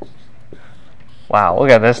 Wow, look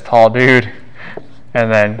at this tall dude.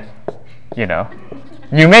 And then,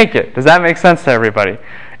 you make it. Does that make sense to everybody?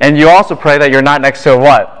 And you also pray that you're not next to a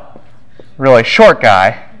what? Really short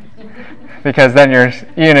guy. Because then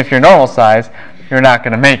even if you're normal size, you're not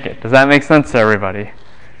going to make it. Does that make sense to everybody? Do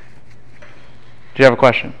you have a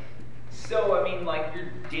question? So, I mean, like you're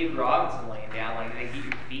David Robinson laying down, like they eat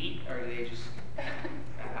your feet, or do they just,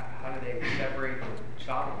 how do they separate the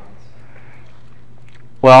chopping ones?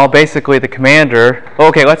 Well, basically the commander,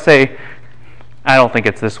 okay, let's say, I don't think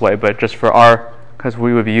it's this way, but just for because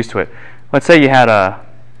we would be used to it. Let's say you had a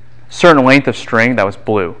certain length of string that was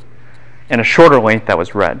blue, and a shorter length that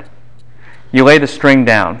was red. You lay the string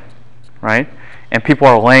down, right? And people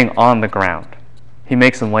are laying on the ground. He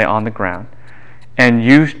makes them lay on the ground. And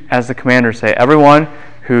you, as the commander, say, everyone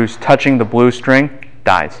who's touching the blue string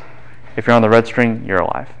dies. If you're on the red string, you're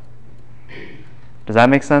alive. Does that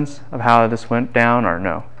make sense of how this went down or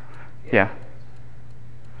no? Yeah.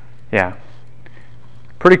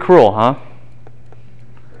 Pretty cruel, huh?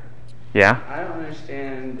 Yeah? I don't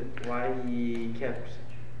understand why he kept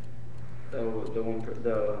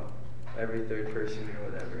the every 3rd person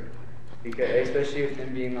or whatever. Because especially with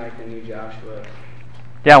him being like the new Joshua.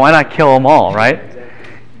 Yeah, why not kill them all, right?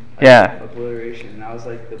 Exactly. Yeah. Obliteration. That was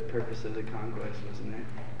like the purpose of the conquest, wasn't it?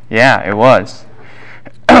 Yeah, it was.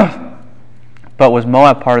 But was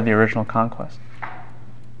Moab part of the original conquest?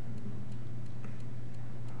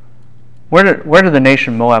 Where did the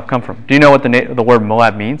nation Moab come from? Do you know what the word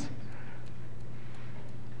Moab means?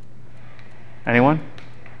 Anyone?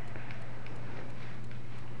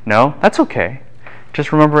 No? That's okay.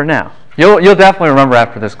 Just remember it now. You'll definitely remember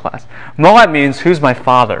after this class. Moab means, who's my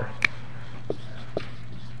father?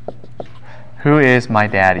 Who is my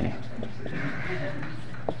daddy?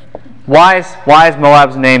 Why is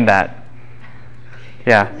Moab's name that?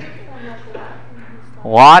 Yeah.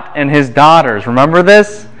 Lot and his daughters. Remember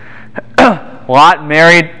this? Lot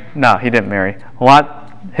married... No, he didn't marry.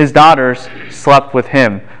 Lot, his daughters slept with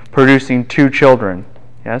him. producing 2 children.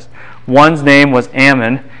 Yes? One's name was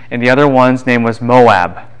Ammon, and the other one's name was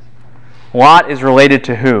Moab. Lot is related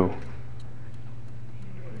to who?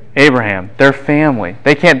 Abraham. Their family.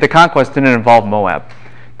 The conquest didn't involve Moab.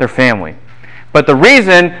 Their family. But the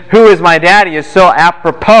reason "who is my daddy" is so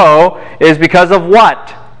apropos is because of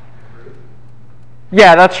what?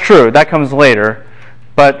 Yeah, that's true. That comes later.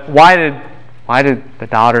 But why did the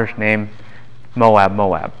daughters name Moab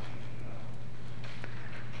Moab?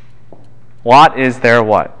 Lot is their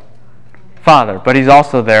what? Father. But he's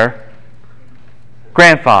also their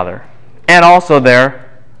grandfather. And also their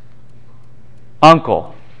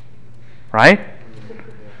uncle. Right?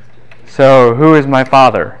 So, who is my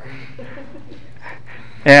father?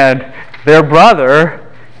 And their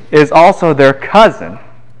brother is also their cousin.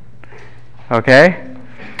 Okay?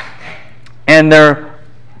 And their,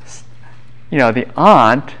 the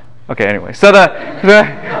aunt. Okay, anyway. So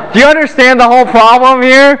do you understand the whole problem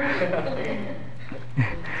here?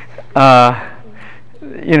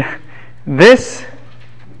 This.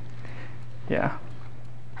 Yeah.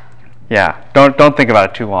 Don't think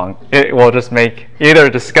about it too long. It will just either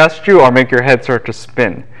disgust you or make your head start to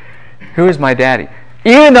spin. Who is my daddy?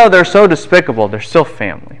 Even though they're so despicable, they're still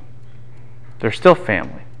family. They're still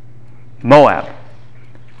family. Moab.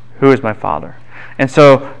 Who is my father? And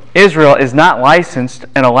so Israel is not licensed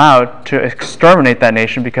and allowed to exterminate that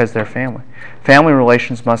nation because they're family. Family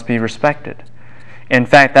relations must be respected. In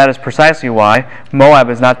fact, that is precisely why Moab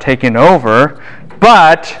is not taken over,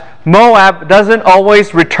 but Moab doesn't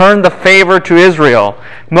always return the favor to Israel.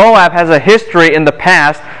 Moab has a history in the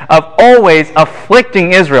past of always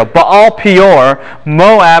afflicting Israel. Baal Peor,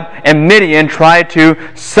 Moab, and Midian tried to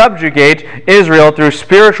subjugate Israel through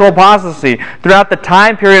spiritual apostasy. Throughout the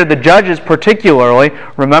time period of the Judges particularly,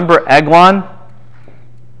 remember Eglon?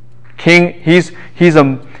 King, he's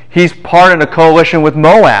part in a coalition with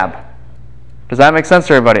Moab. Does that make sense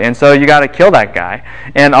to everybody? And so you got to kill that guy.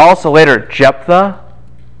 And also later, Jephthah,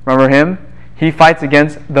 remember him? He fights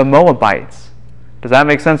against the Moabites. Does that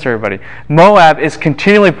make sense to everybody? Moab is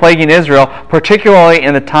continually plaguing Israel, particularly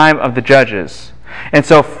in the time of the Judges. And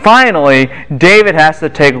so finally, David has to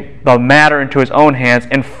take the matter into his own hands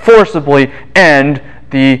and forcibly end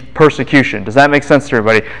the persecution. Does that make sense to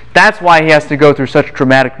everybody? That's why he has to go through such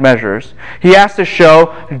dramatic measures. He has to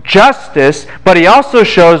show justice, but he also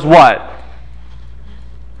shows what?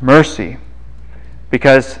 Mercy.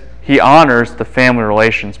 Because he honors the family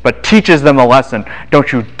relations, but teaches them a lesson.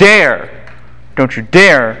 Don't you dare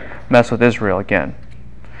mess with Israel again.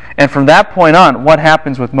 And from that point on, what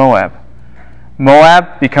happens with Moab?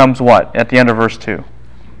 Moab becomes what? At the end of verse 2.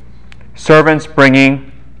 Servants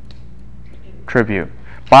bringing tribute.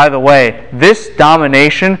 By the way, this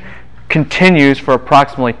domination continues for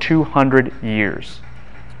approximately 200 years.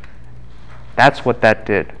 That's what that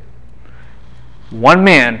did. One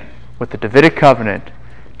man with the Davidic covenant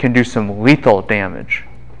can do some lethal damage.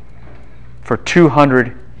 For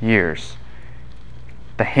 200 years,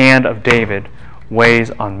 the hand of David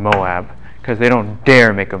weighs on Moab because they don't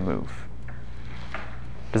dare make a move.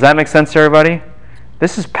 Does that make sense to everybody?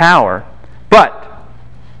 This is power. But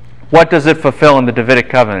what does it fulfill in the Davidic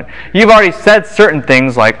covenant? You've already said certain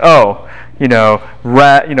things like, rest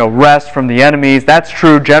from the enemies. That's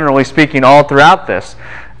true, generally speaking, all throughout this.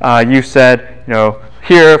 You said,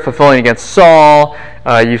 here, fulfilling against Saul.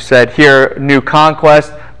 You said here, new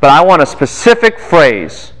conquest. But I want a specific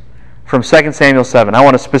phrase from 2 Samuel 7. I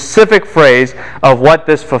want a specific phrase of what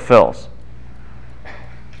this fulfills.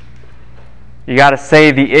 You got to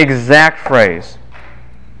say the exact phrase.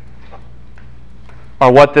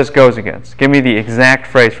 Or what this goes against. Give me the exact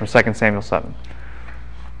phrase from 2 Samuel 7.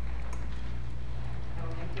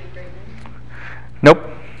 Nope.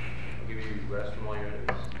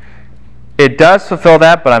 It does fulfill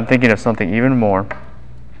that, but I'm thinking of something even more.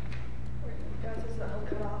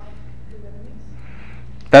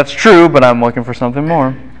 That's true, but I'm looking for something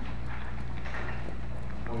more.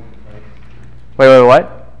 Wait,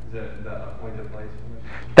 what? The appointed place.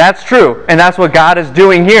 That's true, and that's what God is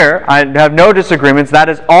doing here. I have no disagreements. That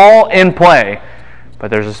is all in play. But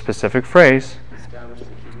there's a specific phrase.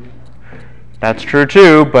 That's true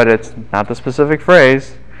too, but it's not the specific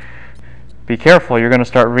phrase. Be careful, you're going to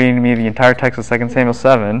start reading me the entire text of 2 Samuel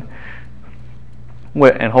 7,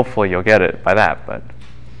 and hopefully you'll get it by that. But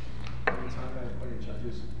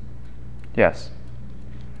yes.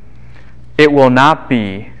 It will not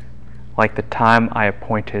be like the time I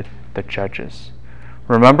appointed the judges.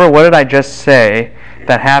 Remember, what did I just say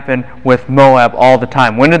that happened with Moab all the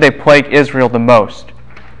time? When did they plague Israel the most?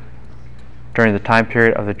 During the time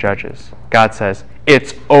period of the judges. God says,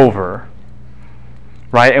 it's over.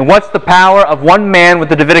 Right? And what's the power of one man with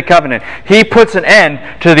the Davidic covenant? He puts an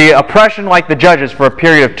end to the oppression like the judges for a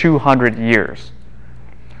period of 200 years.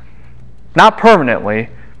 Not permanently,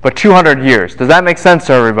 but 200 years. Does that make sense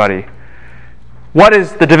to everybody? What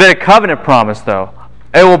is the Davidic covenant promise, though?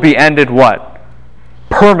 It will be ended what?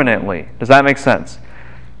 Permanently. Does that make sense?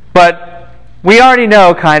 But we already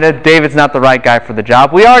know, kind of, David's not the right guy for the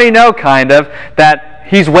job. We already know, kind of, that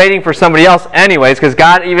he's waiting for somebody else anyways, because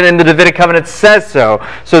God, even in the Davidic covenant, says so.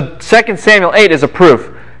 So 2 Samuel 8 is a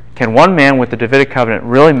proof. Can one man with the Davidic covenant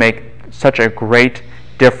really make such a great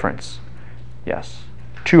difference? Yes.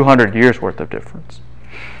 200 years worth of difference.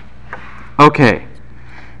 Okay.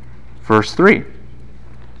 Verse 3.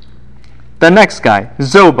 The next guy,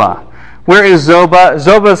 Zobah. Where is Zobah?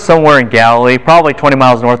 Zobah is somewhere in Galilee, probably 20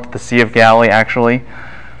 miles north of the Sea of Galilee, actually.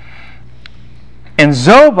 And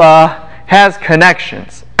Zobah has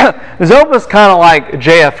connections. Zobah is kind of like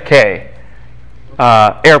JFK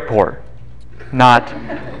airport, not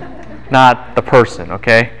the person,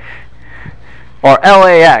 okay? Or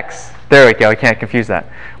LAX. There we go. I can't confuse that.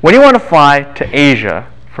 When you want to fly to Asia,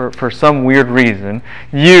 for some weird reason,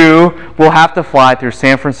 you will have to fly through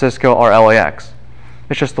San Francisco or LAX.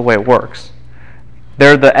 It's just the way it works.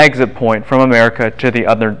 They're the exit point from America to the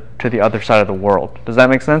other side of the world. Does that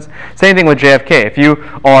make sense? Same thing with JFK. If you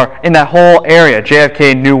are in that whole area,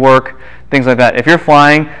 JFK, Newark, things like that, if you're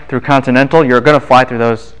flying through Continental, you're going to fly through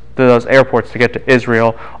those airports to get to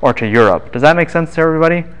Israel or to Europe. Does that make sense to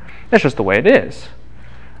everybody? That's just the way it is.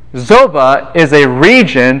 Zobah is a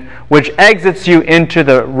region which exits you into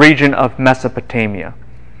the region of Mesopotamia.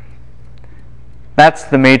 That's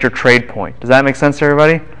the major trade point. Does that make sense to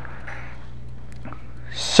everybody?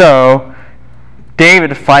 So,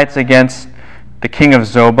 David fights against the king of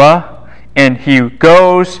Zobah, and he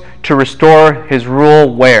goes to restore his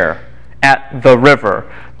rule where? At the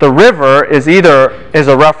river. The river is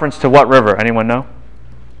a reference to what river? Anyone know?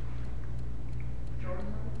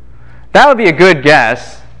 That would be a good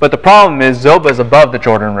guess. But the problem is Zobah is above the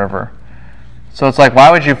Jordan River. So it's like, why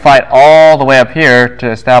would you fight all the way up here to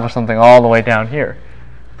establish something all the way down here?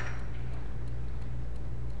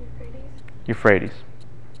 Euphrates.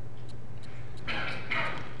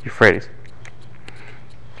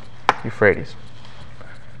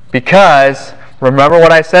 Because, remember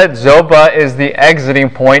what I said? Zobah is the exiting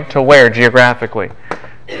point to where geographically?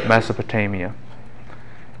 Mesopotamia.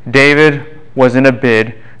 David was in a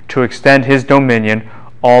bid to extend his dominion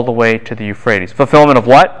all the way to the Euphrates. Fulfillment of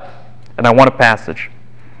what? And I want a passage.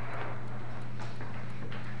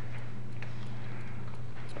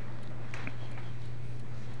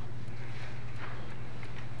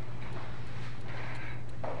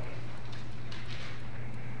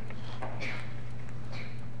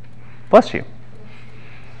 Bless you.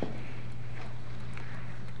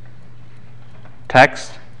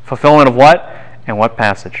 Text. Fulfillment of what? And what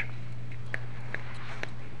passage?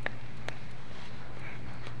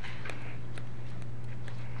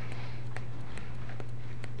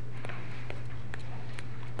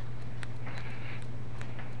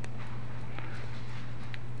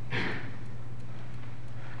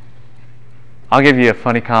 I'll give you a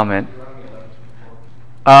funny comment.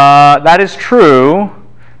 That is true,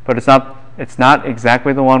 but it's not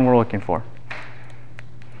exactly the one we're looking for.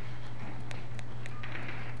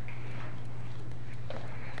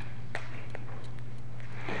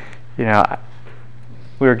 You know,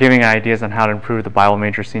 we were giving ideas on how to improve the Bible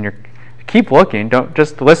major senior. Keep looking. Don't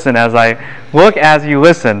just listen as I look as you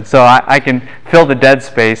listen, so I can fill the dead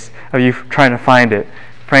space of you trying to find it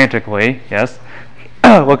frantically. Yes.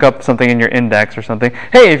 Look up something in your index or something.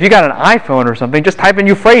 Hey, if you got an iPhone or something, just type in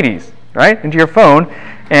Euphrates, right, into your phone,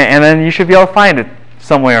 and then you should be able to find it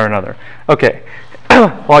some way or another. Okay,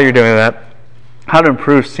 while you're doing that, how to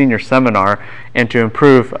improve senior seminar and to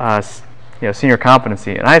improve senior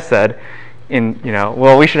competency. And I said,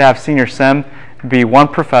 we should have senior sem be one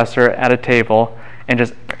professor at a table and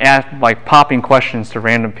just ask, like, popping questions to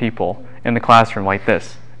random people in the classroom like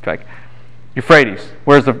this. Like, Euphrates,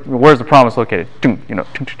 where's the promise located? And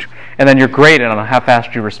then you're graded on how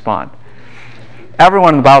fast you respond.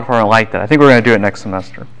 Everyone in the Bible department liked that. I think we're going to do it next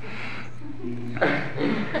semester.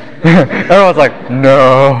 Everyone's like,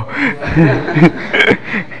 no.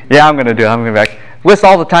 Yeah, I'm going to do it. I'm going to be back. List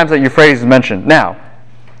all the times that Euphrates is mentioned. Now,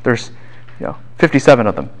 there's 57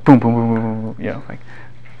 of them. Boom, boom, boom, boom, boom. Like,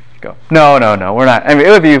 go. No, we're not. I mean, it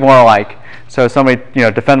would be more like, so somebody,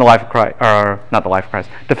 defend the life of Christ, or not the life of Christ,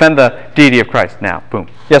 defend the deity of Christ. Now, boom.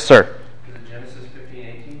 Yes, sir. Is it Genesis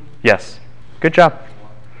 15:18? Yes. Good job.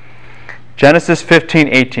 Genesis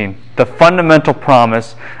 15:18, the fundamental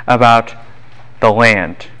promise about the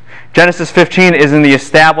land. Genesis 15 is in the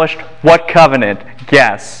established what covenant?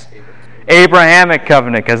 Guess. Abrahamic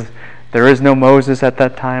covenant, because there is no Moses at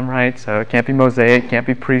that time, right? So it can't be Mosaic, can't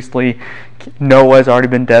be priestly. Noah's already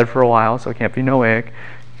been dead for a while, so it can't be Noahic.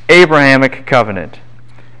 Abrahamic covenant.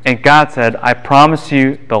 And God said, I promise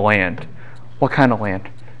you the land. What kind of land?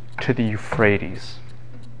 To the Euphrates.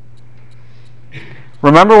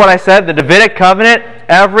 Remember what I said? The Davidic covenant,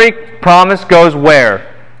 every promise goes where?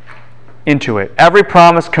 Into it. Every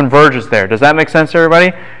promise converges there. Does that make sense to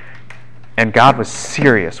everybody? And God was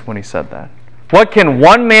serious when he said that. What can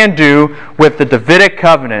one man do with the Davidic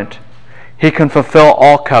covenant? He can fulfill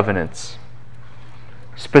all covenants.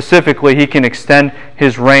 Specifically, he can extend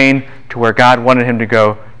his reign to where God wanted him to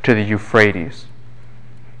go, to the Euphrates.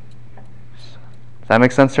 Does that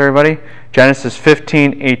make sense to everybody? Genesis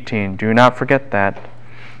 15:18. Do not forget that.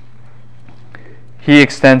 He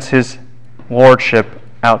extends his lordship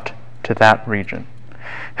out to that region.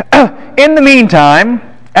 In the meantime,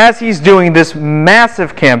 as he's doing this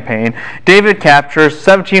massive campaign, David captures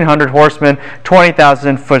 1,700 horsemen,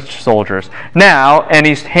 20,000 foot soldiers. Now, and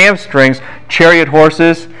he hamstrings chariot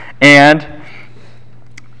horses and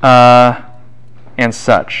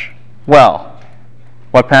such. Well,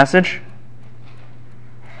 what passage?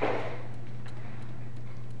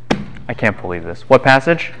 I can't believe this. What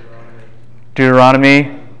passage?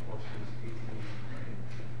 Deuteronomy.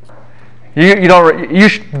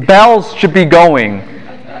 Bells should be going.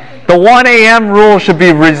 The 1 a.m. rule should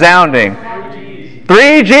be resounding.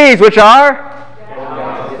 3 G's, which are?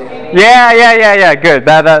 Yeah. Good.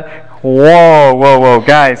 Whoa.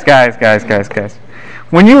 Guys.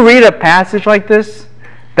 When you read a passage like this,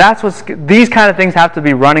 these kind of things have to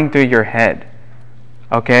be running through your head.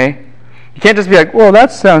 Okay? You can't just be like, whoa,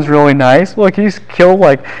 that sounds really nice. Look, he's killed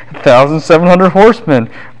like 1,700 horsemen.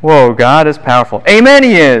 Whoa, God is powerful. Amen,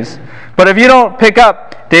 he is. But if you don't pick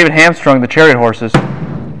up David hamstrung the chariot horses,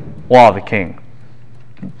 law of the king.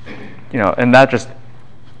 And that just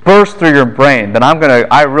bursts through your brain, then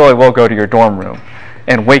I really will go to your dorm room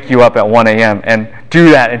and wake you up at 1 a.m. and do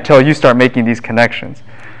that until you start making these connections.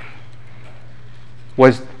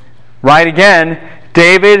 Was right again,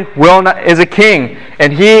 David is a king,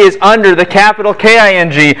 and he is under the capital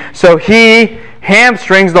King, so he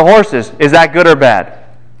hamstrings the horses. Is that good or bad?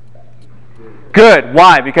 Good.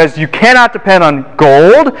 Why? Because you cannot depend on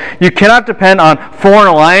gold, you cannot depend on foreign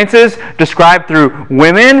alliances described through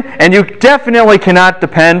women, and you definitely cannot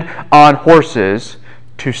depend on horses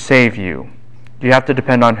to save you. You have to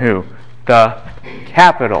depend on who? The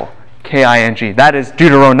capital King. That is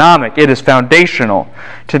Deuteronomic. It is foundational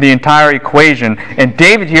to the entire equation. And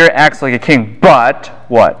David here acts like a king. But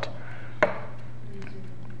what?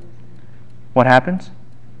 What happens?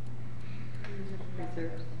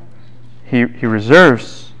 He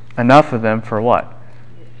reserves enough of them for what?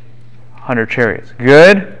 100 chariots.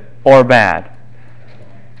 Good or bad?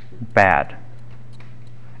 Bad.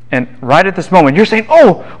 And right at this moment, you're saying,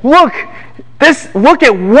 "Oh, look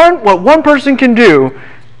at what one person can do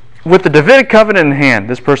with the Davidic covenant in hand."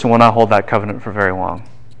 This person will not hold that covenant for very long.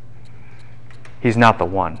 He's not the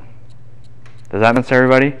one. Does that make sense,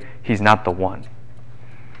 everybody? He's not the one.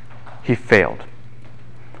 He failed.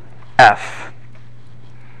 F.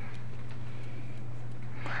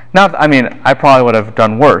 I probably would have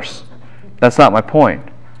done worse. That's not my point.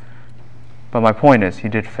 But my point is, he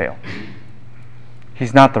did fail.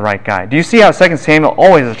 He's not the right guy. Do you see how 2 Samuel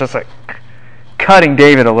always is just like cutting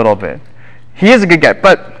David a little bit? He is a good guy,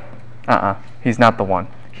 but he's not the one.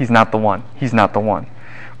 He's not the one. He's not the one.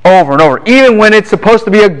 Over and over. Even when it's supposed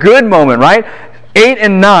to be a good moment, right? 8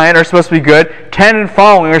 and 9 are supposed to be good. 10 and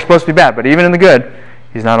following are supposed to be bad. But even in the good,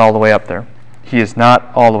 he's not all the way up there. He is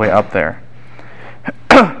not all the way up there.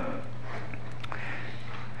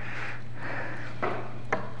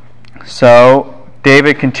 So,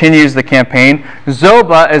 David continues the campaign.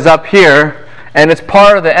 Zobah is up here, and it's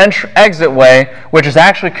part of the exit way, which is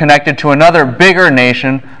actually connected to another bigger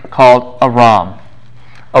nation called Aram.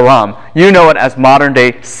 Aram. You know it as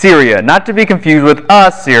modern-day Syria. Not to be confused with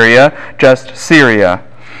Assyria, just Syria.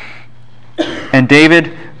 And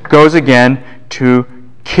David goes again to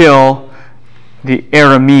kill the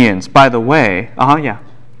Arameans. By the way, yeah.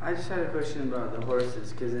 I just had a question about the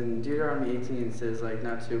horses, because in Deuteronomy 18 it says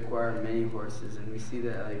not to acquire many horses, and we see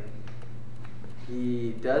that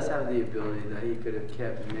he does have the ability that he could have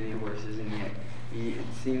kept many horses, and yet it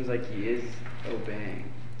seems like he is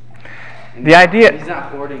obeying. And the idea he's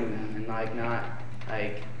not hoarding them and not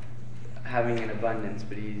having an abundance,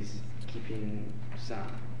 but he's keeping some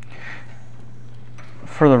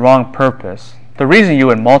for the wrong purpose. The reason you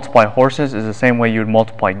would multiply horses is the same way you would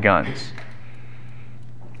multiply guns.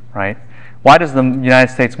 Right? Why does the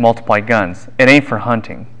United States multiply guns? It ain't for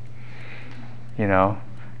hunting.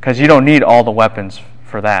 Because you don't need all the weapons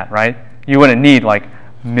for that, right? You wouldn't need like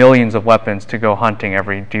millions of weapons to go hunting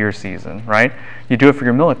every deer season, right? You do it for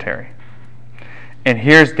your military. And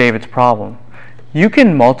here's David's problem.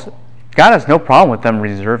 God has no problem with them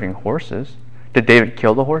reserving horses. Did David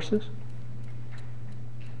kill the horses?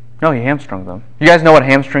 No, he hamstrung them. You guys know what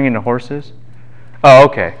hamstringing a horse is? Oh,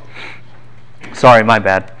 okay. Sorry, my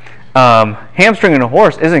bad. Hamstringing a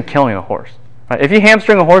horse isn't killing a horse. Right? If you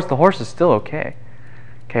hamstring a horse, the horse is still okay.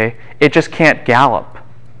 Okay? It just can't gallop.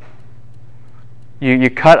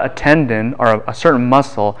 You cut a tendon or a certain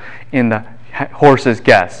muscle in the horse's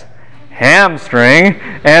hamstring,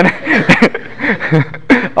 and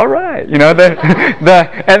all right,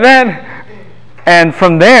 and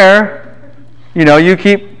from there, you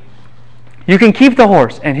can keep the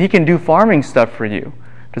horse, and he can do farming stuff for you.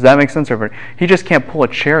 Does that make sense, everybody? He just can't pull a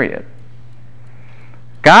chariot.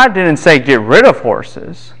 God didn't say get rid of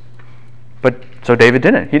horses, but so David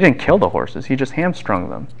didn't. He didn't kill the horses. He just hamstrung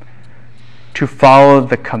them to follow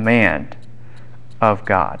the command of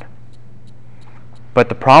God. But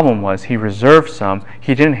the problem was he reserved some.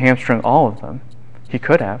 He didn't hamstring all of them. He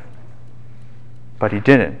could have, but he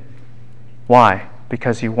didn't. Why?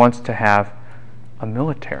 Because he wants to have a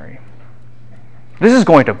military. This is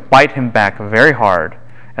going to bite him back very hard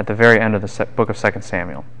at the very end of the book of 2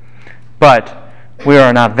 Samuel. But we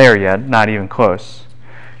are not there yet, not even close.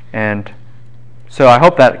 And so I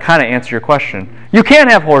hope that kind of answers your question. You can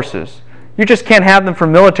have horses. You just can't have them for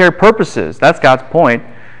military purposes. That's God's point.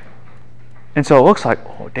 And so it looks like,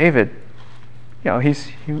 David,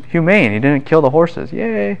 he's humane. He didn't kill the horses.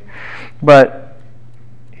 Yay. But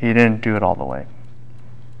he didn't do it all the way.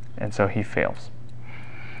 And so he fails.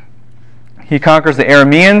 He conquers the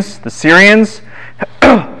Arameans, the Syrians,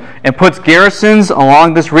 and puts garrisons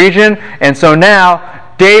along this region. And so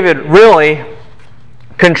now David really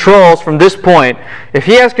controls from this point. If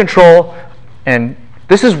he has control, and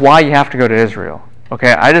this is why you have to go to Israel.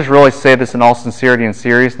 Okay, I just really say this in all sincerity and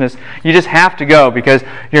seriousness. You just have to go because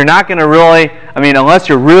you're not going to really, unless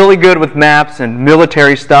you're really good with maps and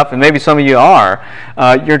military stuff, and maybe some of you are,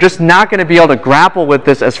 you're just not going to be able to grapple with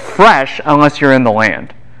this as fresh unless you're in the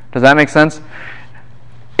land. Does that make sense?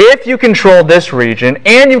 If you control this region,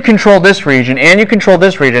 and you control this region, and you control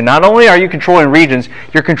this region, not only are you controlling regions,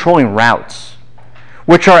 you're controlling routes,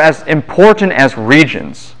 which are as important as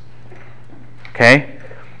regions. Okay?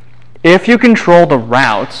 If you control the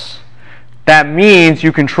routes, that means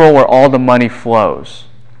you control where all the money flows.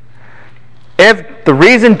 If the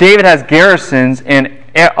reason David has garrisons in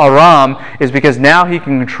Aram is because now he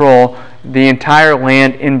can control the entire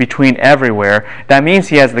land in between everywhere, that means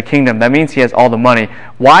he has the kingdom. That means he has all the money.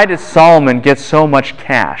 Why did Solomon get so much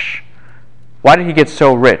cash? Why did he get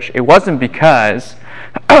so rich? It wasn't because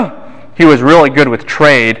he was really good with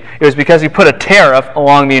trade. It was because he put a tariff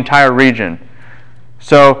along the entire region.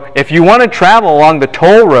 So if you want to travel along the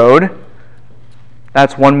toll road,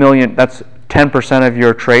 that's 1 million, that's 10% of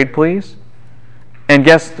your trade, please. And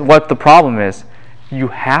guess what the problem is? You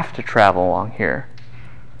have to travel along here.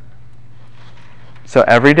 So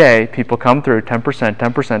every day, people come through 10%,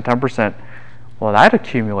 10%, 10%. Well, that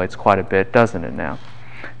accumulates quite a bit, doesn't it now?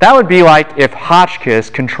 That would be like if Hotchkiss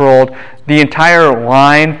controlled the entire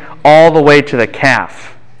line all the way to the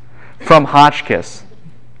calf from Hotchkiss.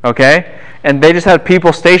 Okay? And they just had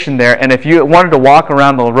people stationed there, and if you wanted to walk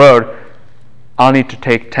around the road, I'll need to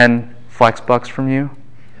take 10 flex bucks from you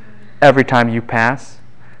every time you pass.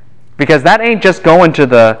 Because that ain't just going to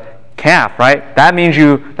the calf, right? That means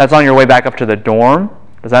that's on your way back up to the dorm.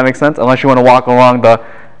 Does that make sense? Unless you want to walk along the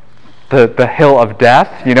hill of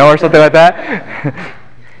death, or something like that.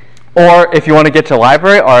 Or if you want to get to the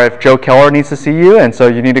library, or if Joe Keller needs to see you, and so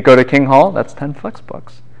you need to go to King Hall, that's 10 flex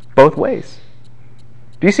bucks. Both ways.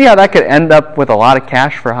 Do you see how that could end up with a lot of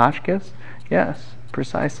cash for Hotchkiss? Yes,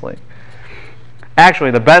 precisely.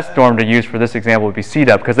 Actually, the best dorm to use for this example would be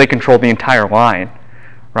C-Dub because they control the entire line,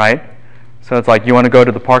 right? So it's like, you want to go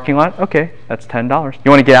to the parking lot? Okay, that's $10.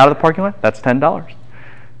 You want to get out of the parking lot? That's $10. Do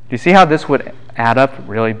you see how this would add up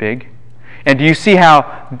really big? And do you see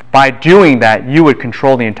how by doing that, you would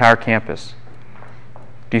control the entire campus?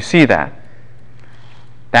 Do you see that?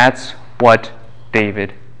 That's what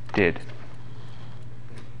David did.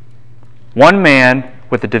 One man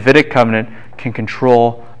with the Davidic covenant can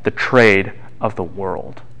control the trade of the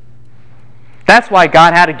world. That's why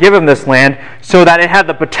God had to give him this land, so that it had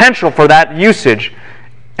the potential for that usage.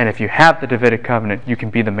 And if you have the Davidic covenant, you can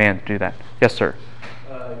be the man to do that. Yes, sir?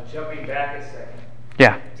 Jumping back a second.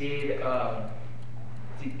 Yeah. Did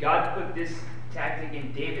God put this tactic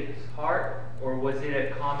in David's heart, or was it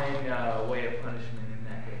a common way of punishment in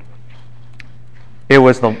that day? It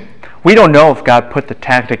was we don't know if God put the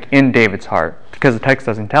tactic in David's heart, because the text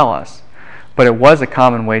doesn't tell us. But it was a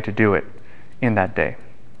common way to do it in that day.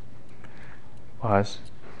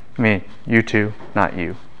 You two, not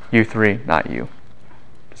you. You three, not you.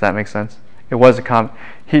 Does that make sense? It was a common...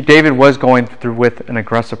 David was going through with an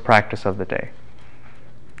aggressive practice of the day.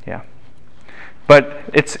 Yeah. But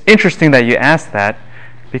it's interesting that you asked that,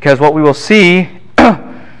 because what we will see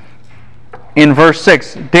in verse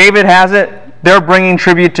 6, David has it, they're bringing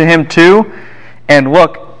tribute to him too, and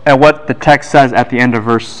look at what the text says at the end of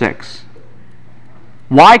verse 6.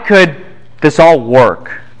 Why could this all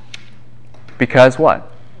work? Because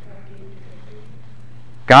what?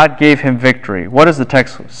 God gave him victory. What does the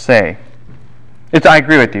text say? I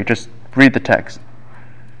agree with you. Just read the text.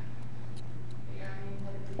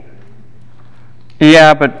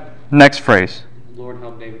 Yeah, but next phrase. The Lord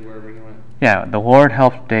helped David wherever he went. Yeah, the Lord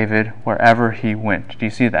helped David wherever he went. Do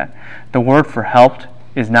you see that? The word for helped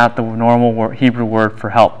is not the normal Hebrew word for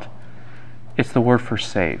helped. It's the word for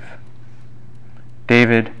save.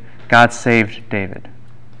 God saved David.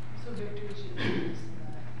 So victory should be used.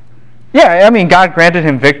 Yeah, God granted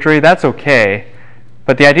him victory. That's okay.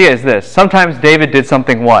 But the idea is this. Sometimes David did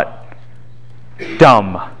something what?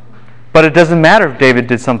 Dumb. But it doesn't matter if David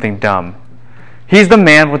did something dumb. He's the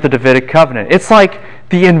man with the Davidic covenant. It's like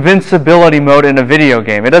the invincibility mode in a video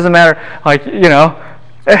game. It doesn't matter,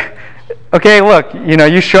 okay, look,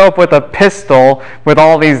 you show up with a pistol with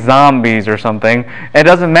all these zombies or something. It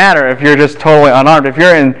doesn't matter if you're just totally unarmed. If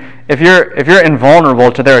you're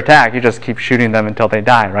invulnerable to their attack, you just keep shooting them until they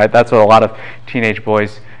die, right? That's what a lot of teenage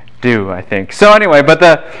boys do, I think. So anyway, but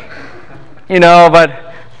do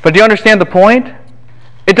you understand the point?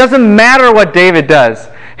 It doesn't matter what David does.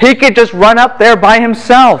 He could just run up there by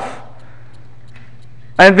himself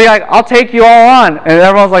and be like, I'll take you all on. And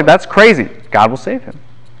everyone's like, that's crazy. God will save him.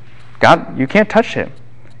 God, you can't touch him.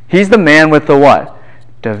 He's the man with the what?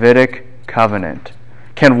 Davidic covenant.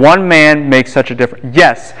 Can one man make such a difference?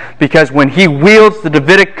 Yes, because when he wields the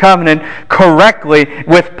Davidic covenant correctly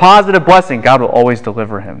with positive blessing, God will always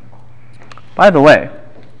deliver him. By the way,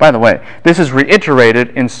 this is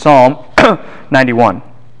reiterated in Psalm 91.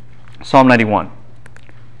 Psalm 91.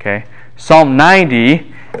 Okay? Psalm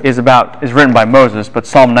 90 is written by Moses, but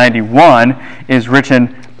Psalm 91 is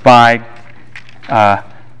written by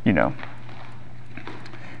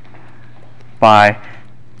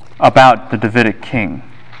about the Davidic king.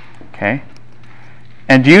 Okay?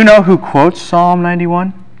 And do you know who quotes Psalm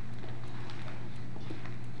 91?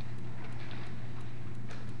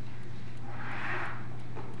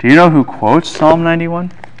 Do you know who quotes Psalm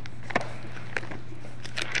 91?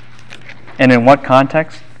 And in what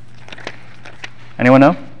context? Anyone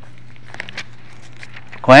know?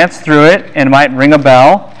 Glance through it and it might ring a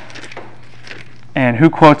bell. And who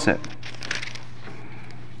quotes it?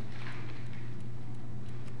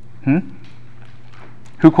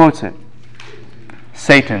 Who quotes it?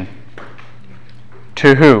 Satan.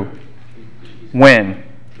 To who? When?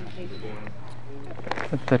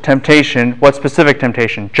 The temptation. What specific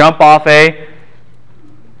temptation? Jump off the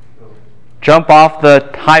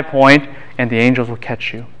high point and the angels will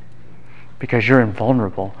catch you. Because you're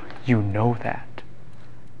invulnerable. You know that.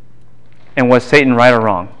 And was Satan right or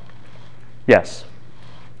wrong? Yes.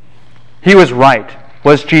 He was right.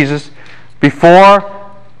 Was Jesus,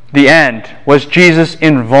 before the end, was Jesus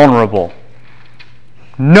invulnerable?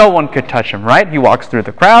 No one could touch him, right? He walks through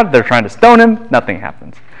the crowd, they're trying to stone him, nothing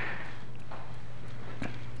happens.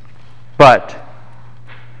 But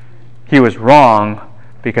he was wrong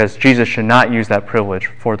because Jesus should not use that privilege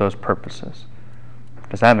for those purposes.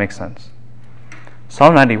 Does that make sense?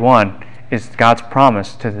 Psalm 91 is God's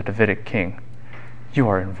promise to the Davidic king. You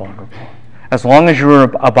are invulnerable. As long as you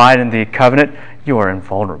abide in the covenant, you are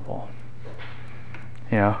invulnerable.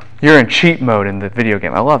 You're in cheat mode in the video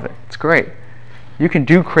game. I love it. It's great. You can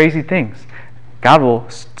do crazy things. God will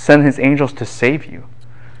send his angels to save you.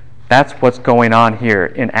 That's what's going on here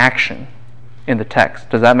in action in the text.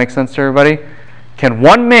 Does that make sense to everybody? Can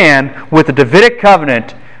one man with the Davidic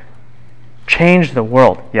covenant change the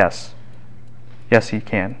world? Yes. Yes, he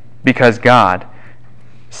can. Because God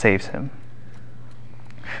saves him.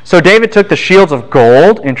 So David took the shields of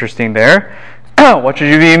gold. Interesting there. What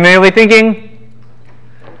should you be immediately thinking?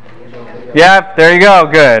 Yeah, there you go.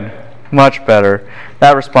 Good. Much better.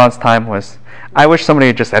 That response time was, I wish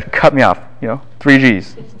somebody just had cut me off. 3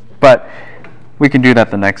 Gs. But we can do that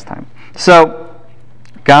the next time. So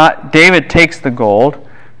David takes the gold,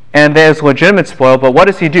 and there's legitimate spoil, but what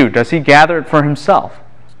does he do? Does he gather it for himself?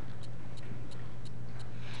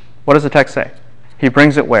 What does the text say? He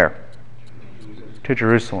brings it where? To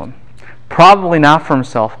Jerusalem. Probably not for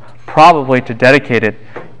himself, probably to dedicate it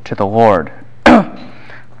to the Lord.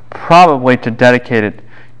 Probably to dedicate it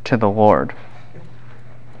to the Lord.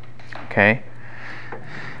 Okay?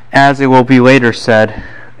 As it will be later said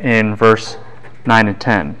in verse 9 and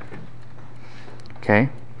 10. Okay?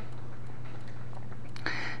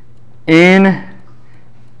 In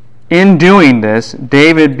doing this,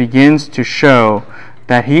 David begins to show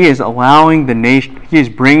that he is allowing the nation, he is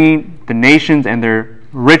bringing the nations and their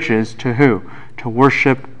riches to who? To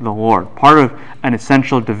worship the Lord. Part of an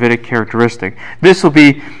essential Davidic characteristic. This will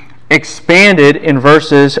be expanded in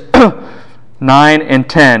verses 9 and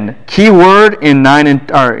 10. Key word in 9 and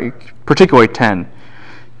particularly 10.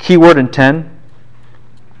 Key word in 10.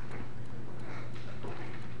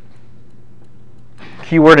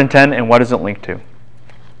 Key word in 10, and what does it link to?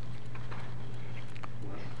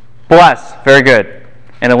 Bless. Very good.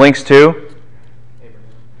 And it links to?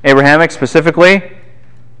 Abrahamic specifically?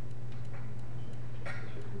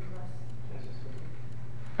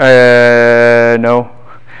 No.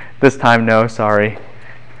 This time, no, sorry.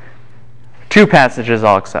 2 passages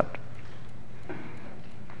I'll accept.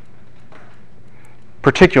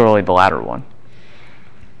 Particularly the latter one.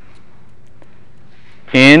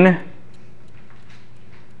 In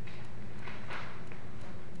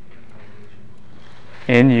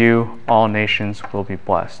you all nations will be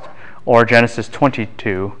blessed. Or Genesis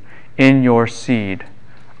 22, in your seed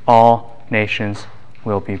all nations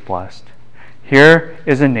will be blessed. Here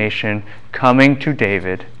is a nation coming to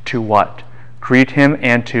David to what? Greet him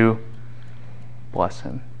and to bless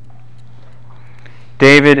him.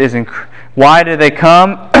 David is why did they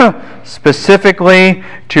come? Specifically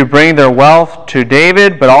to bring their wealth to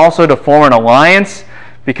David, but also to form an alliance,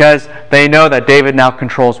 because they know that David now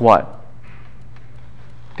controls what?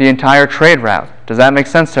 The entire trade route. Does that make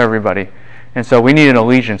sense to everybody? And so we need an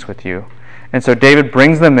allegiance with you. And so David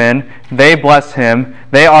brings them in. They bless him.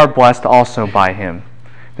 They are blessed also by him.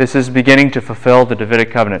 This is beginning to fulfill the Davidic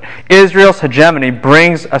covenant. Israel's hegemony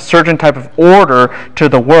brings a certain type of order to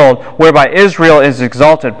the world, whereby Israel is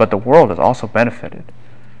exalted, but the world is also benefited.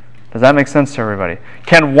 Does that make sense to everybody?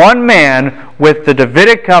 Can one man with the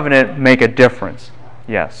Davidic covenant make a difference?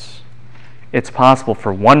 Yes. It's possible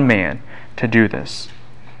for one man to do this.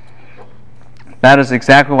 That is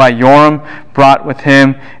exactly why Joram brought with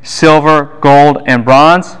him silver, gold, and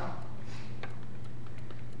bronze.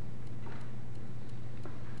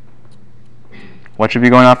 What should be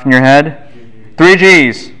going off in your head? 3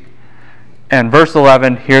 G's. And verse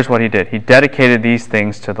 11, here's what he did. He dedicated these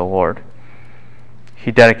things to the Lord.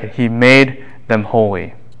 He made them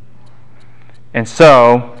holy. And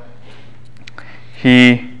so,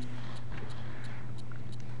 he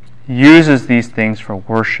uses these things for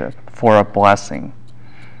worship, for a blessing.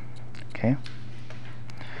 Okay.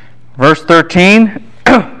 Verse 13.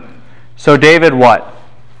 So David what?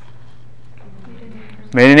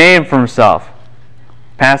 Made a name for himself.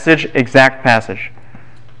 Passage, exact passage.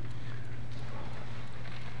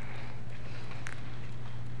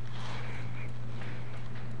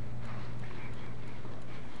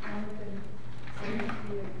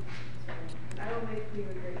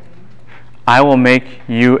 I will make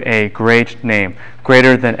you a great name,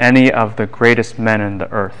 greater than any of the greatest men in the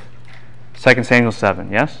earth. 2 Samuel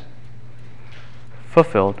 7, yes?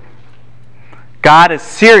 Fulfilled. God is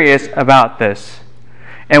serious about this.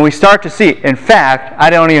 And we start to see, in fact, I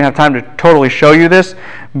don't even have time to totally show you this,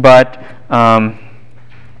 but, well,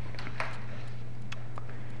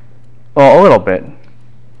 a little bit.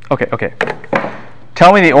 Okay.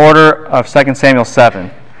 Tell me the order of 2 Samuel 7.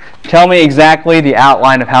 Tell me exactly the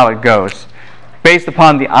outline of how it goes, based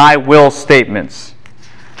upon the I will statements.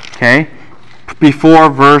 Okay? Before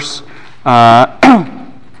verse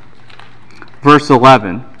 11.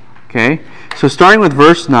 Okay? So starting with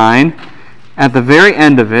verse 9, at the very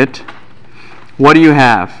end of it, what do you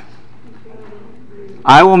have?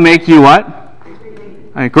 I will make you what?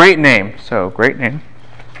 A great name. So, great name.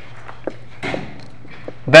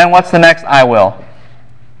 Then what's the next I will?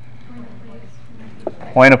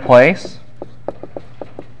 Point a place.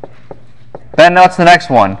 Then what's the next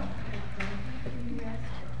one?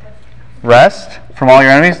 Rest from all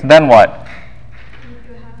your enemies. Then what?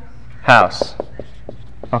 House.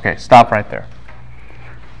 Okay, stop right there.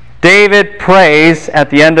 David prays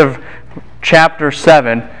at the end of chapter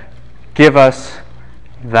 7, give us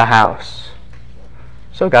the house.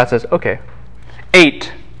 So God says, okay.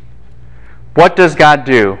 8. What does God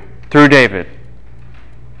do through David?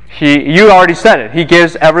 You already said it. He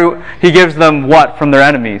gives them what from their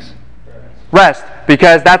enemies? Rest.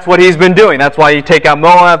 Because that's what he's been doing. That's why you take out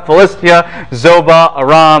Moab, Philistia, Zobah,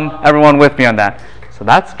 Aram. Everyone with me on that. So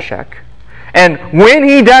that's a check. And when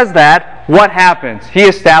he does that, what happens? He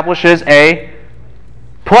establishes a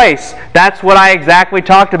place. That's what I exactly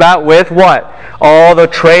talked about with what? All the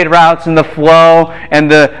trade routes and the flow and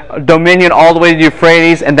the dominion all the way to the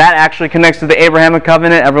Euphrates, and that actually connects to the Abrahamic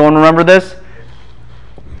covenant. Everyone remember this?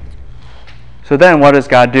 So then what does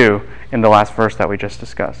God do in the last verse that we just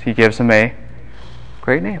discussed? He gives him a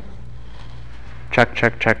great name. Check,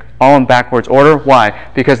 check, check. All in backwards order. Why?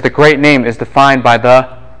 Because the great name is defined by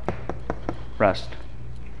the rest.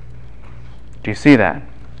 Do you see that?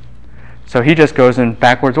 So he just goes in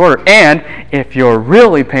backwards order. And if you're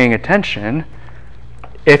really paying attention,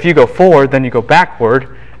 if you go forward, then you go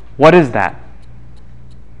backward. What is that?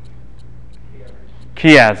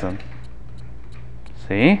 Chiasm.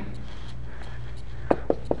 See?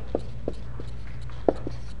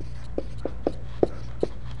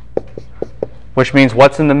 Which means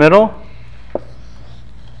what's in the middle?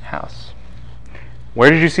 House. Where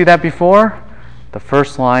did you see that before? The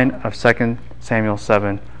first line of 2 Samuel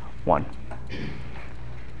 7:1.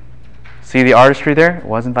 See the artistry there? It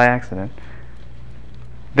wasn't by accident.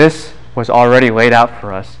 This was already laid out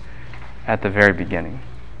for us at the very beginning.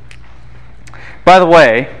 By the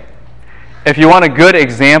way, if you want a good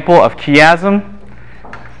example of chiasm,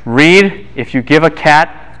 read If You Give a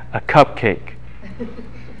Cat a Cupcake.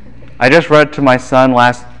 I just read it to my son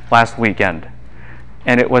last weekend,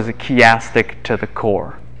 and it was a chiastic to the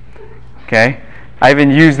core. Okay? I even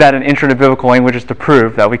used that in Intro to Biblical Languages to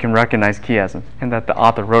prove that we can recognize chiasm and that the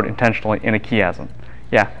author wrote intentionally in a chiasm.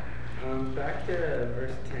 Yeah? Back to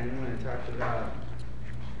verse 10 when it talked about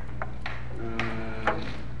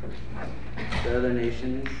the other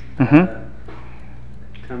nations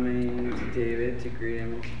coming to David to greet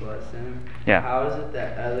him and to bless him. Yeah. How is it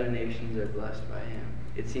that other nations are blessed by him?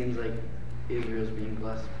 It seems like Israel's being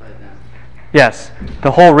blessed by them. Yes.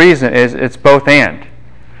 The whole reason is it's both and.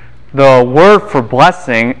 The word for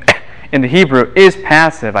blessing in the Hebrew is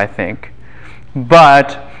passive, I think.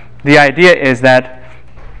 But the idea is that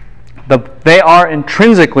they are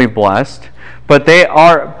intrinsically blessed, but they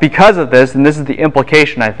are, because of this, and this is the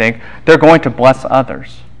implication, I think, they're going to bless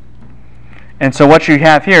others. And so what you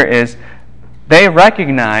have here is they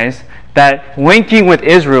recognize that linking with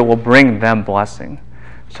Israel will bring them blessing.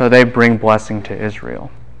 So they bring blessing to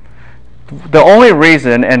Israel. The only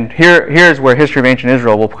reason, and here's where history of ancient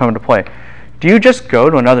Israel will come into play. Do you just go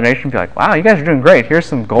to another nation and be like, wow, you guys are doing great, here's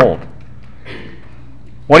some gold?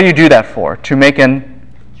 What do you do that for? To make a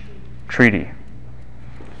treaty.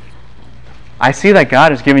 I see that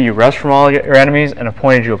God has given you rest from all your enemies and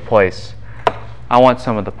appointed you a place. I want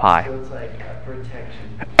some of the pie. So it's like a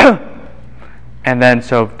protection. And then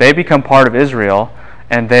so they become part of Israel,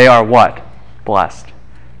 and they are what? Blessed.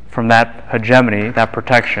 From that hegemony, that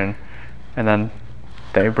protection, and then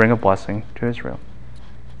they bring a blessing to Israel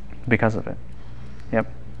because of it.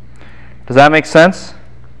 Yep. Does that make sense?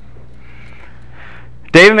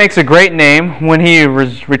 David makes a great name when he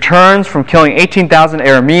returns from killing 18,000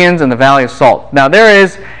 Arameans in the Valley of Salt. Now there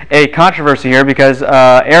is a controversy here because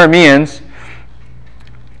Arameans,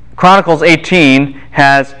 Chronicles 18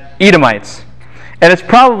 has Edomites. And it's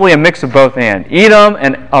probably a mix of both and. Edom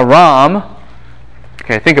and Aram.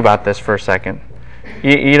 Okay, think about this for a second.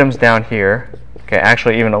 Edom's down here. Okay,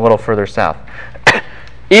 actually even a little further south.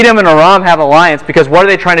 Edom and Aram have alliance because what are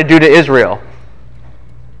they trying to do to Israel?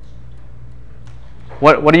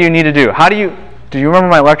 What do you need to do? Do you remember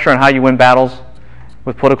my lecture on how you win battles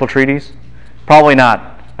with political treaties? Probably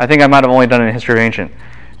not. I think I might have only done it in History of Ancient.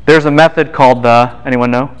 There's a method called anyone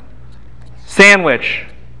know? Sandwich.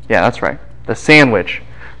 Yeah, that's right. The sandwich.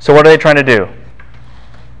 So what are they trying to do?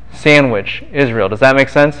 Sandwich Israel. Does that make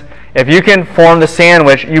sense? If you can form the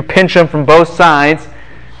sandwich, you pinch them from both sides,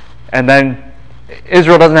 and then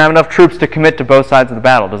Israel doesn't have enough troops to commit to both sides of the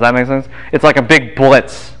battle. Does that make sense? It's like a big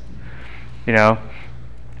blitz. You know?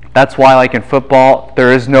 That's why, like in football,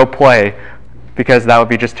 there is no play, because that would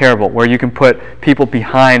be just terrible, where you can put people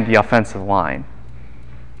behind the offensive line.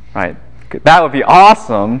 Right? That would be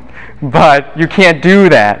awesome, but you can't do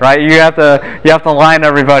that, right? You have to line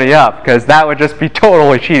everybody up, because that would just be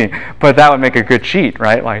totally cheating. But that would make a good cheat,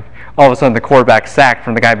 right? Like all of a sudden the quarterback's sacked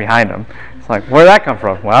from the guy behind him. It's like, where did that come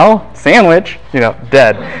from? Well, sandwich,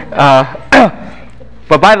 dead.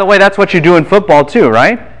 But by the way, that's what you do in football too,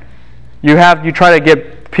 right? You try to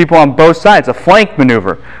get people on both sides, a flank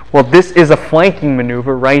maneuver. Well, this is a flanking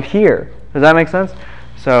maneuver right here. Does that make sense?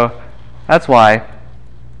 So that's why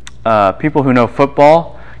people who know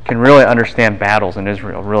football can really understand battles in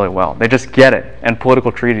Israel really well. They just get it, and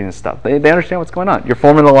political treaties and stuff. They understand what's going on. You're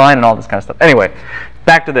forming the line and all this kind of stuff. Anyway,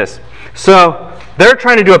 back to this. So they're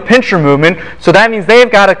trying to do a pincher movement, so that means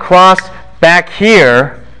they've got to cross back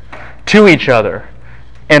here to each other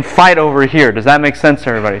and fight over here. Does that make sense to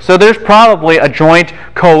everybody? So there's probably a joint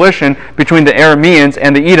coalition between the Arameans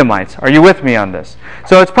and the Edomites. Are you with me on this?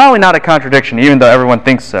 So it's probably not a contradiction, even though everyone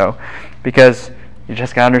thinks so, because you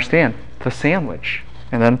just got to understand the sandwich,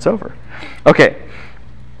 and then it's over. Okay,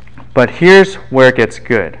 but here's where it gets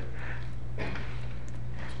good.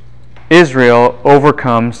 Israel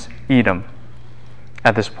overcomes Edom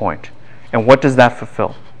at this point. And what does that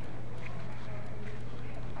fulfill?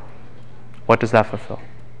 What does that fulfill?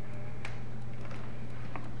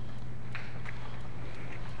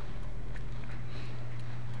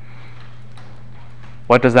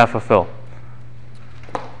 What does that fulfill?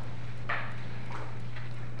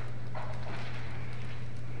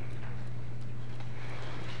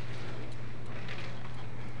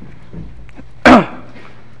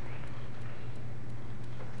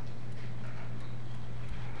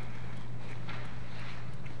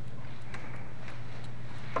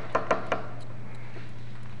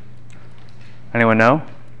 Anyone know?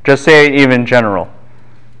 Just say even general.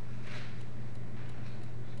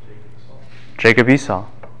 Jacob Esau.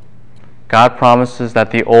 God promises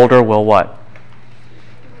that the older will what?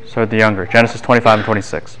 So the younger. Genesis 25 and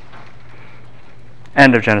 26.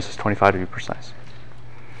 End of Genesis 25 to be precise.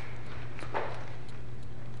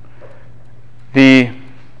 The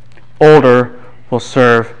older will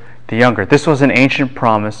serve the younger. This was an ancient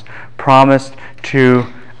promise promised to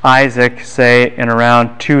Isaac, say, in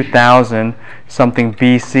around 2000 something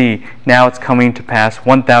BC. Now it's coming to pass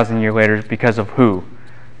 1,000 years later because of who?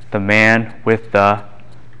 The man with the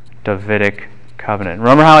Davidic covenant.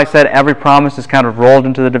 Remember how I said every promise is kind of rolled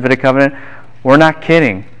into the Davidic covenant? We're not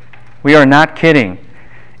kidding. We are not kidding.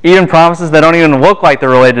 Even promises that don't even look like they're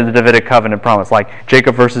related to the Davidic covenant promise, like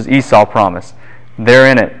Jacob versus Esau promise, they're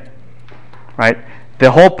in it. Right?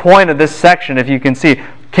 The whole point of this section, if you can see,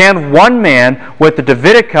 can one man with the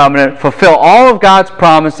Davidic covenant fulfill all of God's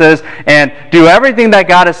promises and do everything that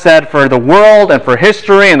God has said for the world and for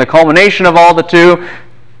history and the culmination of all the two?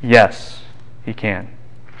 Yes, he can.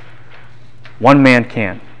 One man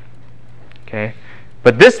can. Okay?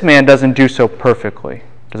 But this man doesn't do so perfectly.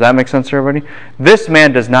 Does that make sense to everybody? This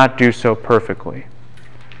man does not do so perfectly.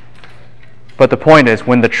 But the point is,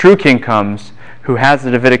 when the true king comes, who has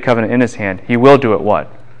the Davidic covenant in his hand, he will do it what?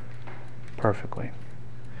 Perfectly.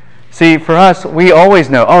 See, for us, we always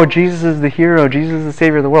know, oh, Jesus is the hero, Jesus is the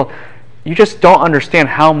Savior of the world. You just don't understand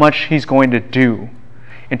how much he's going to do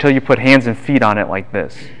until you put hands and feet on it like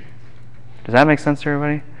this. Does that make sense to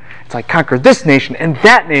everybody? It's like conquer this nation and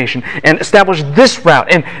that nation and establish this route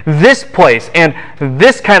and this place and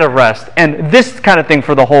this kind of rest and this kind of thing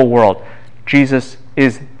for the whole world. Jesus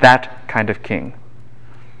is that kind of king.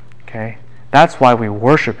 Okay? That's why we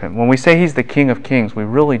worship him. When we say he's the King of Kings, we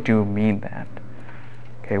really do mean that.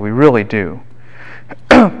 Okay, we really do.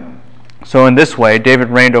 So in this way, David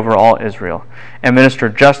reigned over all Israel and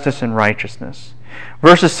ministered justice and righteousness.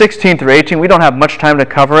 Verses 16 through 18, we don't have much time to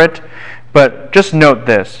cover it, but just note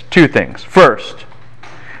this, two things. First,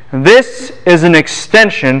 this is an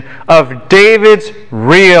extension of David's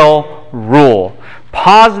real rule,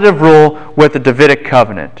 positive rule with the Davidic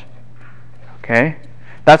covenant. Okay?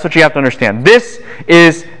 That's what you have to understand. This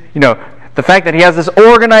is, the fact that he has this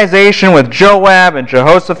organization with Joab and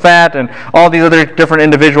Jehoshaphat and all these other different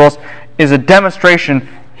individuals is a demonstration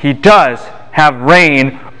he does have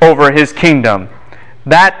reign over his kingdom.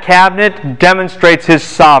 That cabinet demonstrates his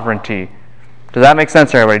sovereignty. Does that make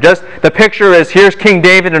sense to everybody? Just the picture is, here's King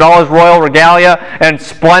David in all his royal regalia and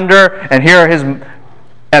splendor, and here are his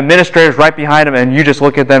administrators right behind him, and you just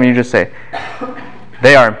look at them and you just say,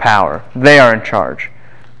 they are in power. They are in charge.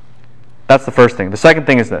 That's the first thing. The second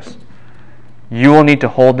thing is this. You will need to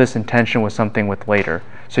hold this in tension with something with later,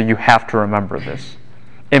 so you have to remember this.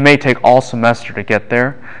 It may take all semester to get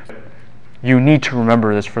there. You need to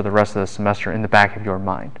remember this for the rest of the semester in the back of your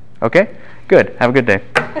mind. Okay? Good. Have a good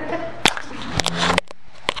day.